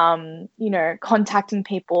and contacting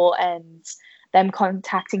people and them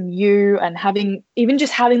contacting you and having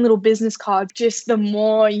little business cards, just the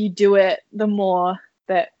more you do it, the more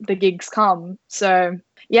that the gigs come. So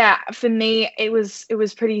yeah, for me it was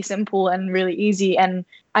pretty simple and really easy. And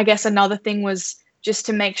I guess another thing was just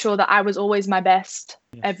to make sure that I was always my best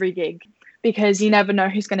every gig, because you never know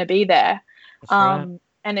who's going to be there. That's right.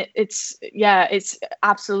 And it's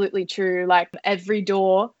absolutely true. Like every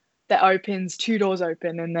door that opens, two doors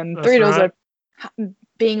open, and then That's three doors right. open.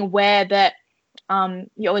 Being aware that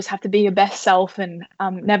you always have to be your best self and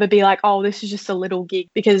never be like, oh, this is just a little gig,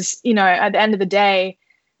 because at the end of the day,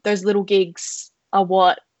 those little gigs are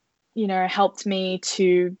what helped me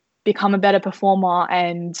to become a better performer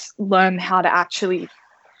and learn how to actually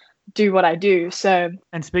do what I do. So,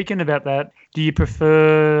 And speaking about that, do you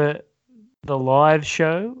prefer the live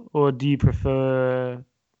show or do you prefer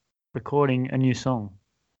recording a new song?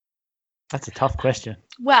 That's a tough question.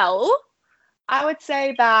 well, I would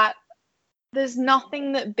say that there's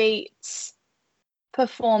nothing that beats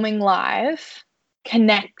performing live,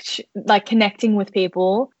 connecting with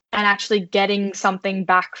people and actually getting something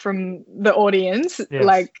back from the audience. Yes.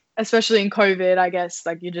 Like, especially in COVID, I guess,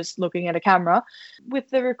 like you're just looking at a camera. With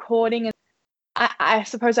the recording, I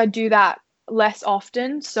suppose I do that less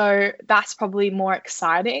often, so that's probably more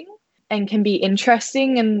exciting and can be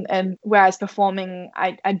interesting, and whereas performing,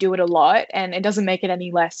 I do it a lot and it doesn't make it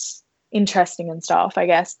any less interesting and stuff, I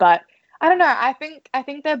guess. But I don't know, I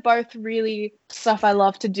think they're both really stuff I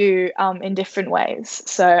love to do in different ways,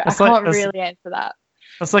 so I can't really answer that.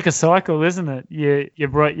 It's like a cycle, isn't it? You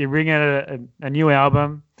bring out a new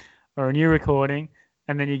album or a new recording,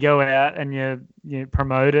 and then you go out and you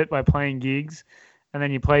promote it by playing gigs, and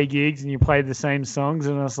then you play gigs and you play the same songs,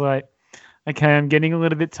 and it's like, okay, I'm getting a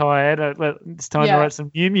little bit tired. It's time to write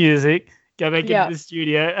some new music. Go back into the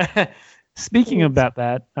studio. Speaking about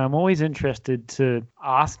that, I'm always interested to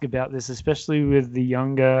ask about this, especially with the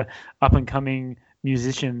younger up-and-coming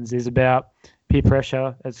musicians, is about peer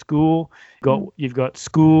pressure at school. You've got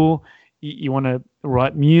school, you want to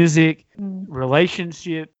write music,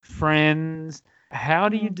 relationship, friends. How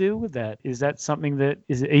do you deal with that? Is that something that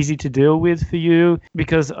is easy to deal with for you?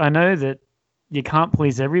 Because I know that you can't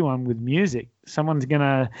please everyone with music. Someone's going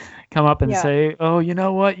to come up and say, oh, you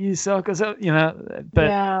know what, you suck, or so,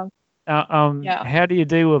 but how do you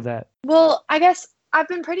deal with that? Well, I guess I've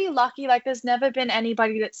been pretty lucky. Like, there's never been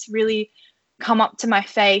anybody that's really come up to my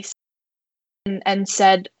face and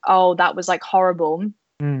said, oh, that was like horrible.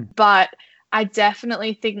 But I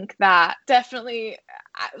definitely think that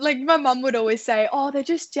like my mum would always say, oh, they're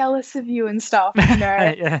just jealous of you and stuff,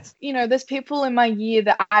 Yes. There's people in my year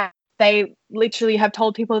that they literally have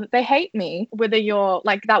told people that they hate me, whether you're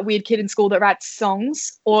like that weird kid in school that writes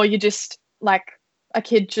songs or you're just like a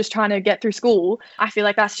kid just trying to get through school. I feel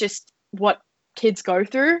like that's just what kids go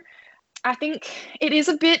through. I think it is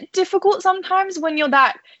a bit difficult sometimes when you're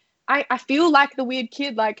that. I feel like the weird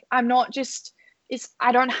kid. Like, I'm not just.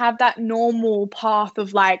 I don't have that normal path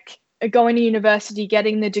of like going to university,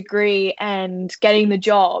 getting the degree and getting the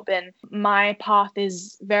job. And my path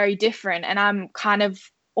is very different. And I'm kind of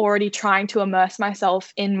already trying to immerse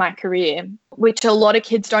myself in my career, which a lot of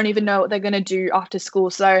kids don't even know what they're going to do after school.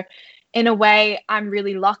 So in a way, I'm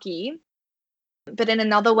really lucky. But in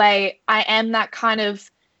another way, I am that kind of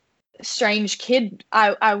strange kid,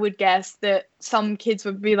 I would guess, that some kids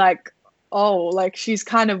would be like, oh, like she's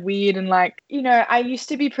kind of weird. And like, I used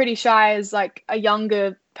to be pretty shy as like a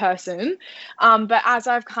younger person. But as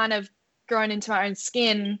I've kind of grown into my own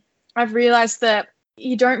skin, I've realized that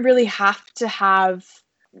you don't really have to have,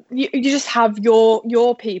 you just have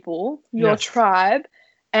your people, your tribe,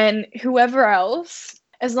 and whoever else,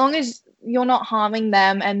 as long as you're not harming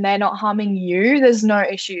them and they're not harming you, there's no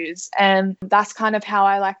issues. And that's kind of how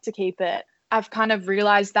I like to keep it. I've kind of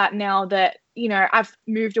realized that now that, I've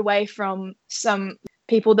moved away from some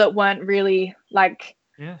people that weren't really like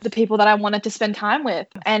the people that I wanted to spend time with.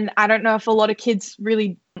 And I don't know if a lot of kids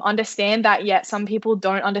really understand that yet. Some people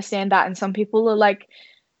don't understand that. And some people are like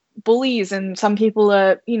bullies and some people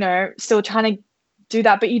are, still trying to do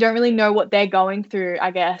that, but you don't really know what they're going through,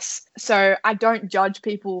 I guess. So I don't judge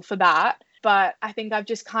people for that. But I think I've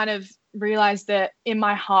just kind of realized that in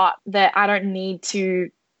my heart that I don't need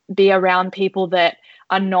to be around people that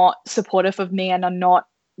are not supportive of me and are not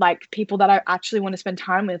like people that I actually want to spend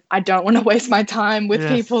time with. I don't want to waste my time with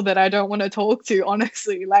Yes. people that I don't want to talk to,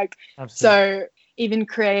 honestly. Like, Absolutely. so even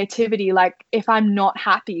creativity, like if I'm not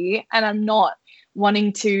happy and I'm not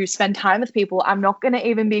wanting to spend time with people, I'm not going to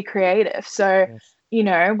even be creative. So, Yes. you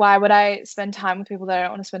know, why would I spend time with people that I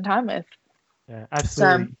don't want to spend time with? Yeah, So,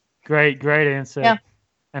 absolutely. Great answer. yeah.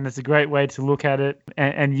 And it's a great way to look at it.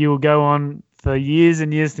 And you will go on for years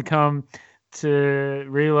and years to come to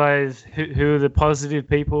realize who are the positive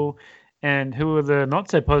people and who are the not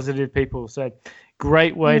so positive people. So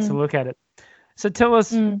great way to Mm, look at it. So tell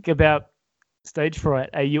us mm. about stage fright.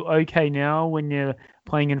 Are you okay now when you're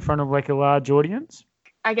playing in front of like a large audience?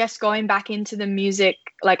 I guess going back into the music,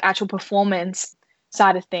 like actual performance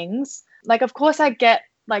side of things, like, of course, I get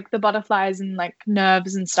like the butterflies and like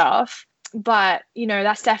nerves and stuff, but you know,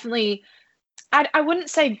 that's definitely, I wouldn't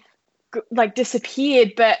say like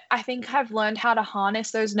disappeared, but I think I've learned how to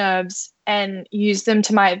harness those nerves and use them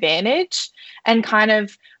to my advantage and kind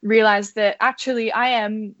of realize that actually I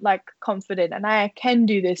am like confident and I can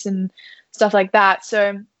do this and stuff like that.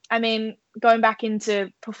 So, I mean, going back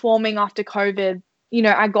into performing after COVID, you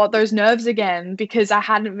know, I got those nerves again because I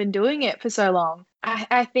hadn't been doing it for so long.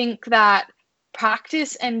 I think that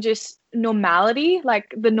practice and just normality,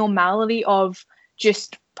 like the normality of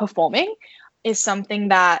just performing, is something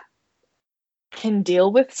that can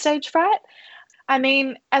deal with stage fright. I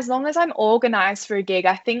mean, as long as I'm organized for a gig,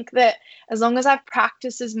 I think that as long as I've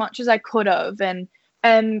practiced as much as I could have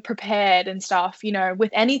and prepared and stuff, you know,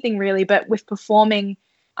 with anything really, but with performing,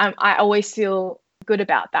 I always feel good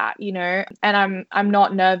about that, you know, and I'm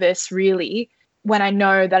not nervous really when I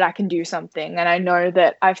know that I can do something and I know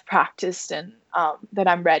that I've practiced and that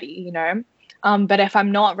I'm ready, you know. But if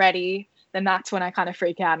I'm not ready, then that's when I kind of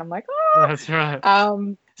freak out. I'm like, That's right.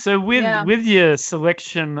 oh, So yeah. with your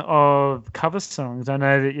selection of cover songs, I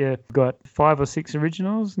know that you've got 5 or 6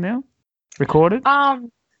 originals now recorded.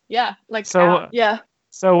 Yeah, like So yeah.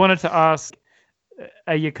 so I wanted to ask,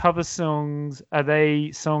 are your cover songs, are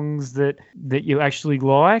they songs that you actually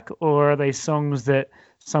like, or are they songs that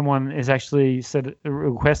someone has actually said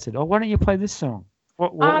requested? Oh, why don't you play this song?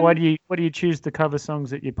 Why Um, do you choose the cover songs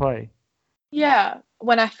that you play? yeah,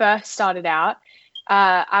 when I first started out,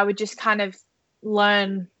 I would just kind of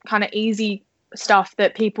learn kind of easy stuff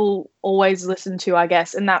that people always listen to, I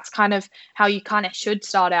guess. And that's kind of how you kind of should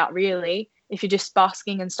start out, really. If you're just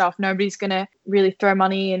busking and stuff, nobody's gonna really throw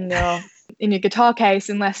money in your guitar case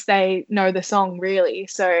unless they know the song, really.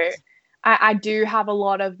 So I do have a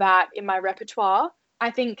lot of that in my repertoire.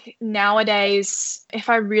 I think nowadays, if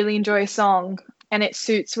I really enjoy a song and it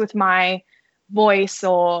suits with my voice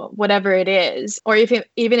or whatever it is, or even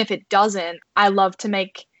if it doesn't, I love to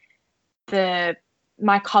make the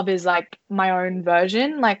my covers like my own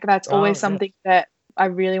version. Like that's always Oh, yes. something that I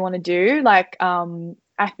really want to do. Like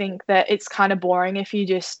I think that it's kind of boring if you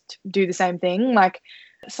just do the same thing. Like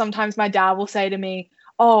sometimes my dad will say to me,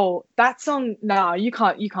 "Oh, that song, no, you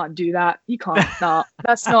can't do that. You can't. No,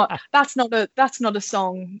 that's not a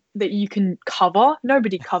song that you can cover.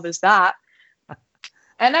 Nobody covers that."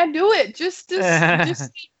 And I do it just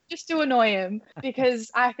to annoy him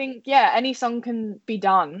because I think, yeah, any song can be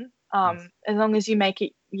done Yes. as long as you make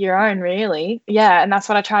it your own, really. Yeah, and that's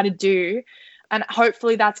what I try to do, and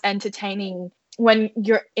hopefully that's entertaining when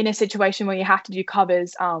you're in a situation where you have to do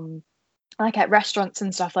covers, like at restaurants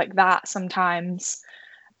and stuff like that sometimes,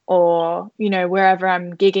 or you know, wherever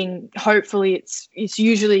I'm gigging. Hopefully it's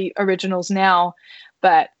usually originals now,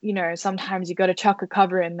 but you know, sometimes you got to chuck a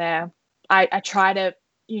cover in there. I try to,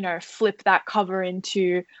 you know, flip that cover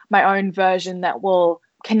into my own version that will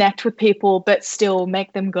connect with people but still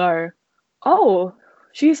make them go, oh,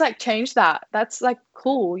 she's like changed that, that's like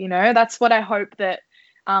cool, you know. That's what I hope that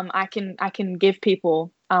I can give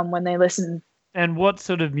people when they listen. And what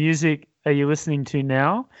sort of music are you listening to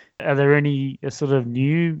now? Are there any sort of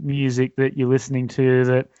new music that you're listening to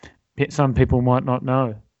that some people might not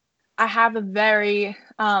know? I have a very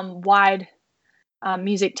wide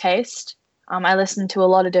music taste. I listen to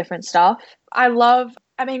a lot of different stuff. I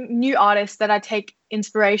mean, new artists that I take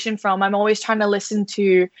inspiration from. I'm always trying to listen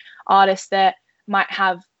to artists that might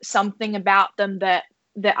have something about them that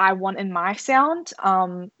I want in my sound,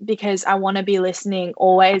 because I want to be listening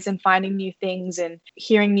always and finding new things and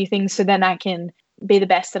hearing new things so then I can be the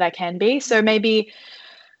best that I can be. So maybe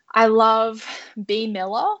I love B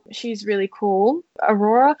Miller. She's really cool.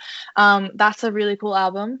 Aurora. That's a really cool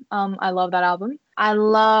album. I love that album. I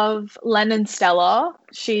love Lennon Stella.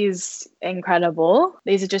 She's incredible.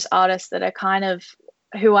 These are just artists that are kind of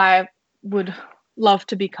who I would love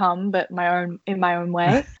to become, but my own in my own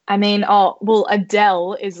way. I mean, oh well,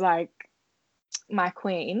 Adele is like my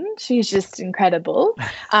queen. She's just incredible.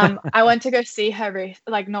 I went to go see her,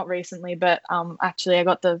 not recently, but actually I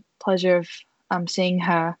got the pleasure of seeing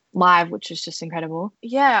her live, which is just incredible.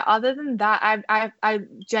 Yeah. Other than that, I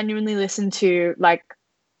genuinely listen to like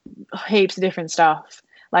heaps of different stuff,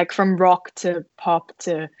 like from rock to pop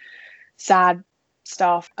to sad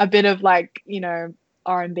stuff, a bit of like,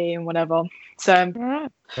 R&B and whatever. So All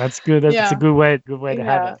right. That's good. That's a yeah, good way to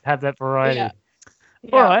yeah, have that variety. yeah,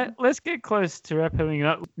 All yeah. right, let's get close to wrapping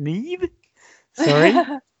up. Neve? Sorry.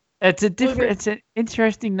 It's it's an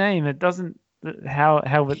interesting name. It doesn't how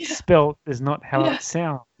it's spelt is not how Yeah. it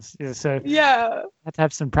sounds. Yeah, so Yeah, I have to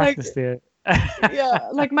have some practice there. yeah.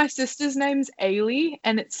 Like my sister's name's Ailey,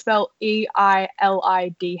 and it's spelled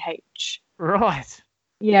Eilidh. Right.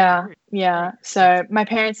 Yeah, yeah. So my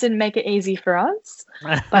parents didn't make it easy for us,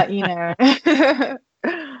 but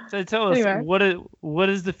So tell us, Anyway. what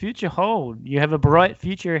does the future hold? You have a bright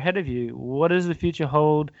future ahead of you. What does the future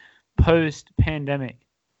hold post-pandemic?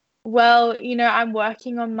 Well, I'm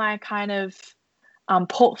working on my kind of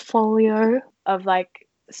portfolio of like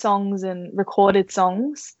songs and recorded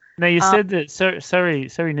songs. Now you said that.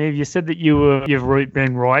 Sorry, Neve. You said that you've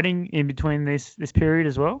been writing in between this period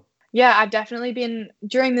as well. Yeah, I've definitely been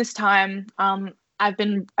during this time. I've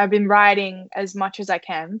been writing as much as I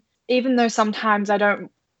can, even though sometimes I don't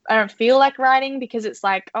feel like writing because it's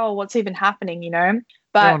like, oh, what's even happening,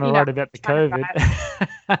 But I want to write about the COVID.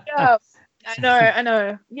 Yeah, I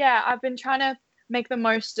know. Yeah, I've been trying to make the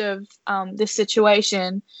most of this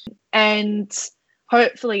situation, and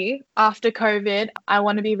hopefully after COVID, I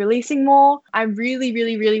want to be releasing more. I really,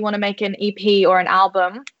 really, really want to make an EP or an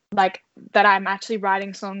album, like that I'm actually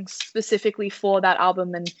writing songs specifically for that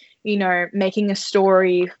album and, making a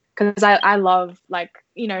story, because I love, like,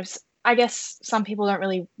 I guess some people don't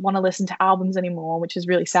really want to listen to albums anymore, which is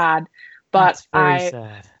really sad. But That's very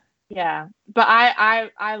sad. yeah, but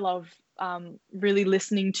I love really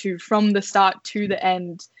listening to from the start to the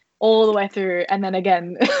end, all the way through, and then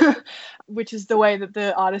again, which is the way that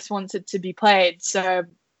the artist wants it to be played. So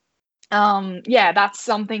yeah, that's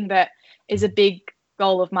something that is a big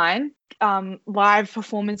goal of mine. Live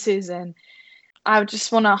performances, and I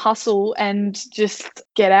just want to hustle and just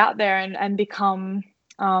get out there and become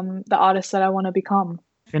the artist that I want to become.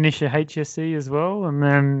 Finish your HSC as well, and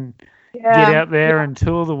then Yeah, get out there and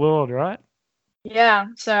tour the world, right? yeah.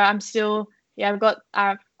 So I'm still,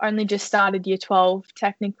 I've only just started year 12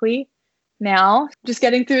 technically now, just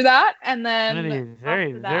getting through that, and Going to be then a very,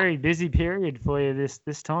 after that, very busy period for you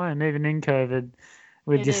this time, even in COVID,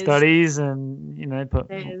 with It your is. studies and it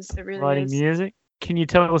really writing is. music. Can you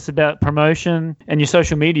tell us about promotion and your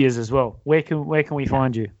social medias as well? Where can we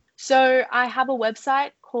find you? So I have a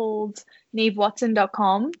website called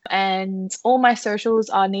nevewatson.com, and all my socials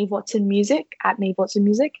are Neve Watson Music at Neve Watson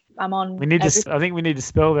Music. I'm on. I think we need to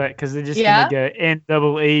spell that, because they're just Yeah. going to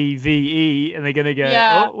go NEEVE, and they're going to go,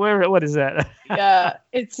 Yeah. oh, what is that? Yeah,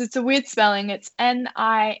 it's a weird spelling. It's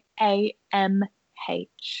NIAMH.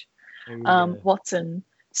 There you go. Watson.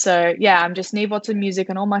 So yeah, I'm just Neve Watson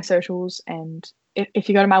Music on all my socials, and if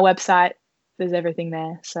you go to my website, there's everything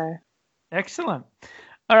there. So Excellent.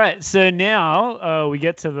 All right, so now we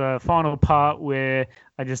get to the final part where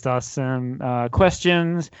I just ask some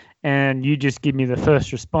questions, and you just give me the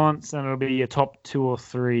first response, and it'll be your top 2 or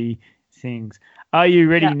 3 things. Are you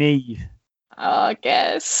ready, Yeah. Neve? I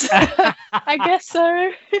guess. I guess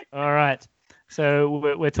so. All right.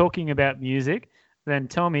 So we're talking about music. Then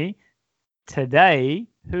tell me, today,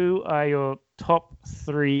 who are your top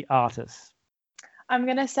 3 artists? I'm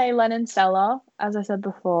gonna say Lennon Stella, as I said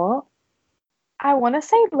before. I want to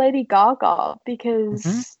say Lady Gaga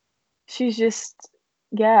because she's just,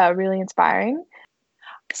 really inspiring.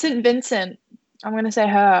 St. Vincent, I'm gonna say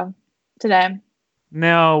her today.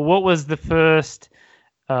 Now, what was the first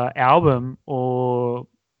album or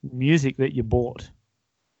music that you bought?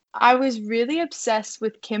 I was really obsessed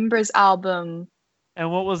with Kimbra's album.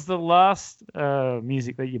 And what was the last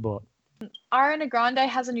music that you bought? Ariana Grande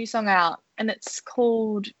has a new song out, and it's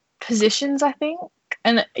called Positions, I think.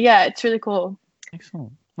 And yeah, it's really cool.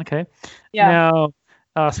 Excellent. Okay. Yeah.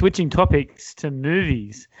 Now, switching topics to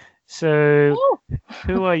movies. So,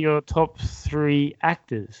 who are your top 3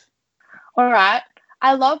 actors? All right.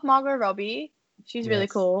 I love Margot Robbie. She's really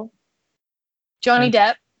Yes. cool. Johnny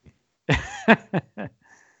Depp.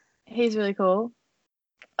 He's really cool.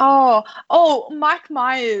 Oh, Mike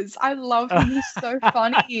Myers. I love him. He's so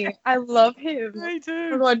funny. I love him. Me Oh too.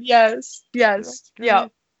 my God, yes. That's great. Yeah.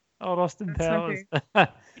 Old Austin That's so Powers.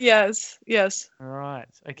 Yes. All right.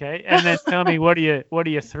 Okay. And then tell me, what are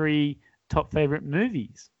your 3 top favorite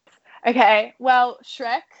movies? Okay. Well,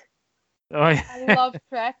 Shrek. Oh, yeah. I love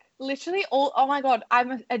Shrek. literally all. Oh my god,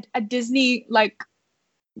 I'm a Disney like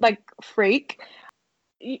freak.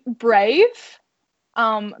 Brave.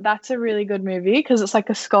 That's a really good movie because it's like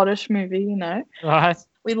a Scottish movie, you know. Right.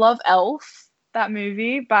 We love Elf, that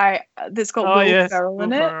movie that's got Will Ferrell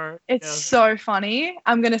in it. It's so funny.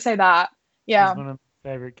 I'm gonna say that. Yeah. He's one of my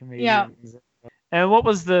favorite comedians. Yeah. And what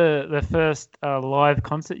was the first live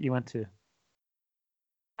concert you went to?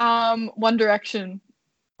 One Direction.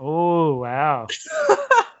 Oh wow.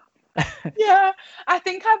 Yeah, I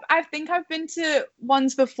think I've been to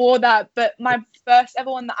ones before that, but my first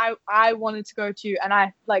ever one that I wanted to go to and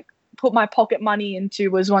I like put my pocket money into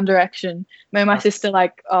was One Direction. Me and my sister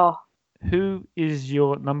like, oh. Who is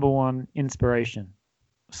your number one inspiration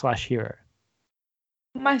 / hero?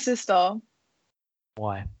 My sister.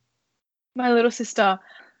 Why? My little sister.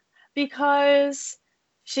 Because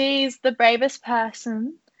she's the bravest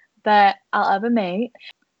person that I'll ever meet.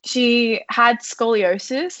 She had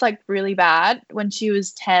scoliosis, like really bad, when she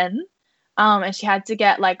was 10, and she had to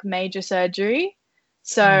get like major surgery.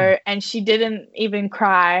 So, and she didn't even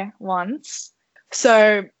cry once.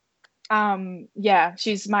 So, yeah,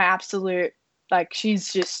 she's my absolute, like,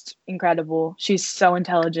 she's just incredible. She's so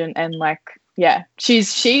intelligent and like, yeah,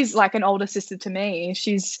 she's like an older sister to me.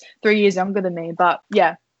 She's 3 years younger than me, but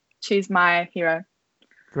yeah, she's my hero.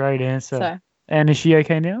 Great answer. So. And is she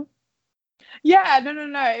okay now? Yeah,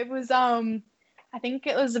 no. It was I think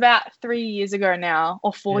it was about 3 years ago now,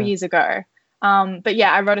 or 4 years ago. But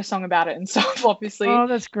yeah, I wrote a song about it and stuff, obviously. Oh,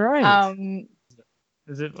 that's great.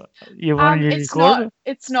 Is it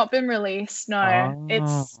It's not been released, no.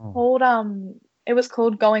 It's called it was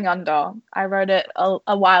called Going Under. I wrote it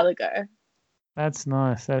a while ago. That's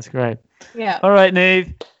nice. That's great. Yeah. All right,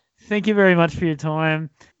 Neve. Thank you very much for your time.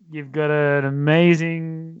 You've got an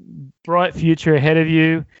amazing, bright future ahead of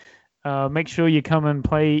you. Make sure you come and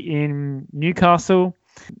play in Newcastle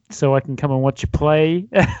so I can come and watch you play.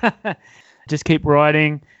 Just keep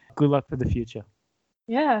writing. Good luck for the future.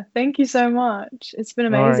 Yeah, thank you so much. It's been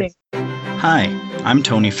amazing. Hi, I'm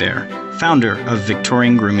Tony Fair, founder of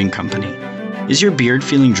Victorian Grooming Company. Is your beard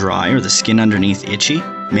feeling dry or the skin underneath itchy?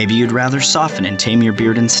 Maybe you'd rather soften and tame your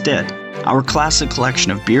beard instead. Our classic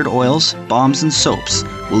collection of beard oils, balms, and soaps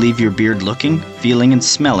will leave your beard looking, feeling, and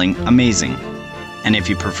smelling amazing. And if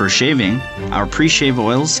you prefer shaving, our pre-shave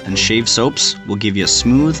oils and shave soaps will give you a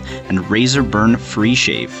smooth and razor burn-free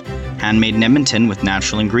shave. Handmade in Edmonton with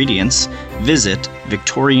natural ingredients. Visit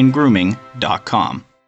VictorianGrooming.com.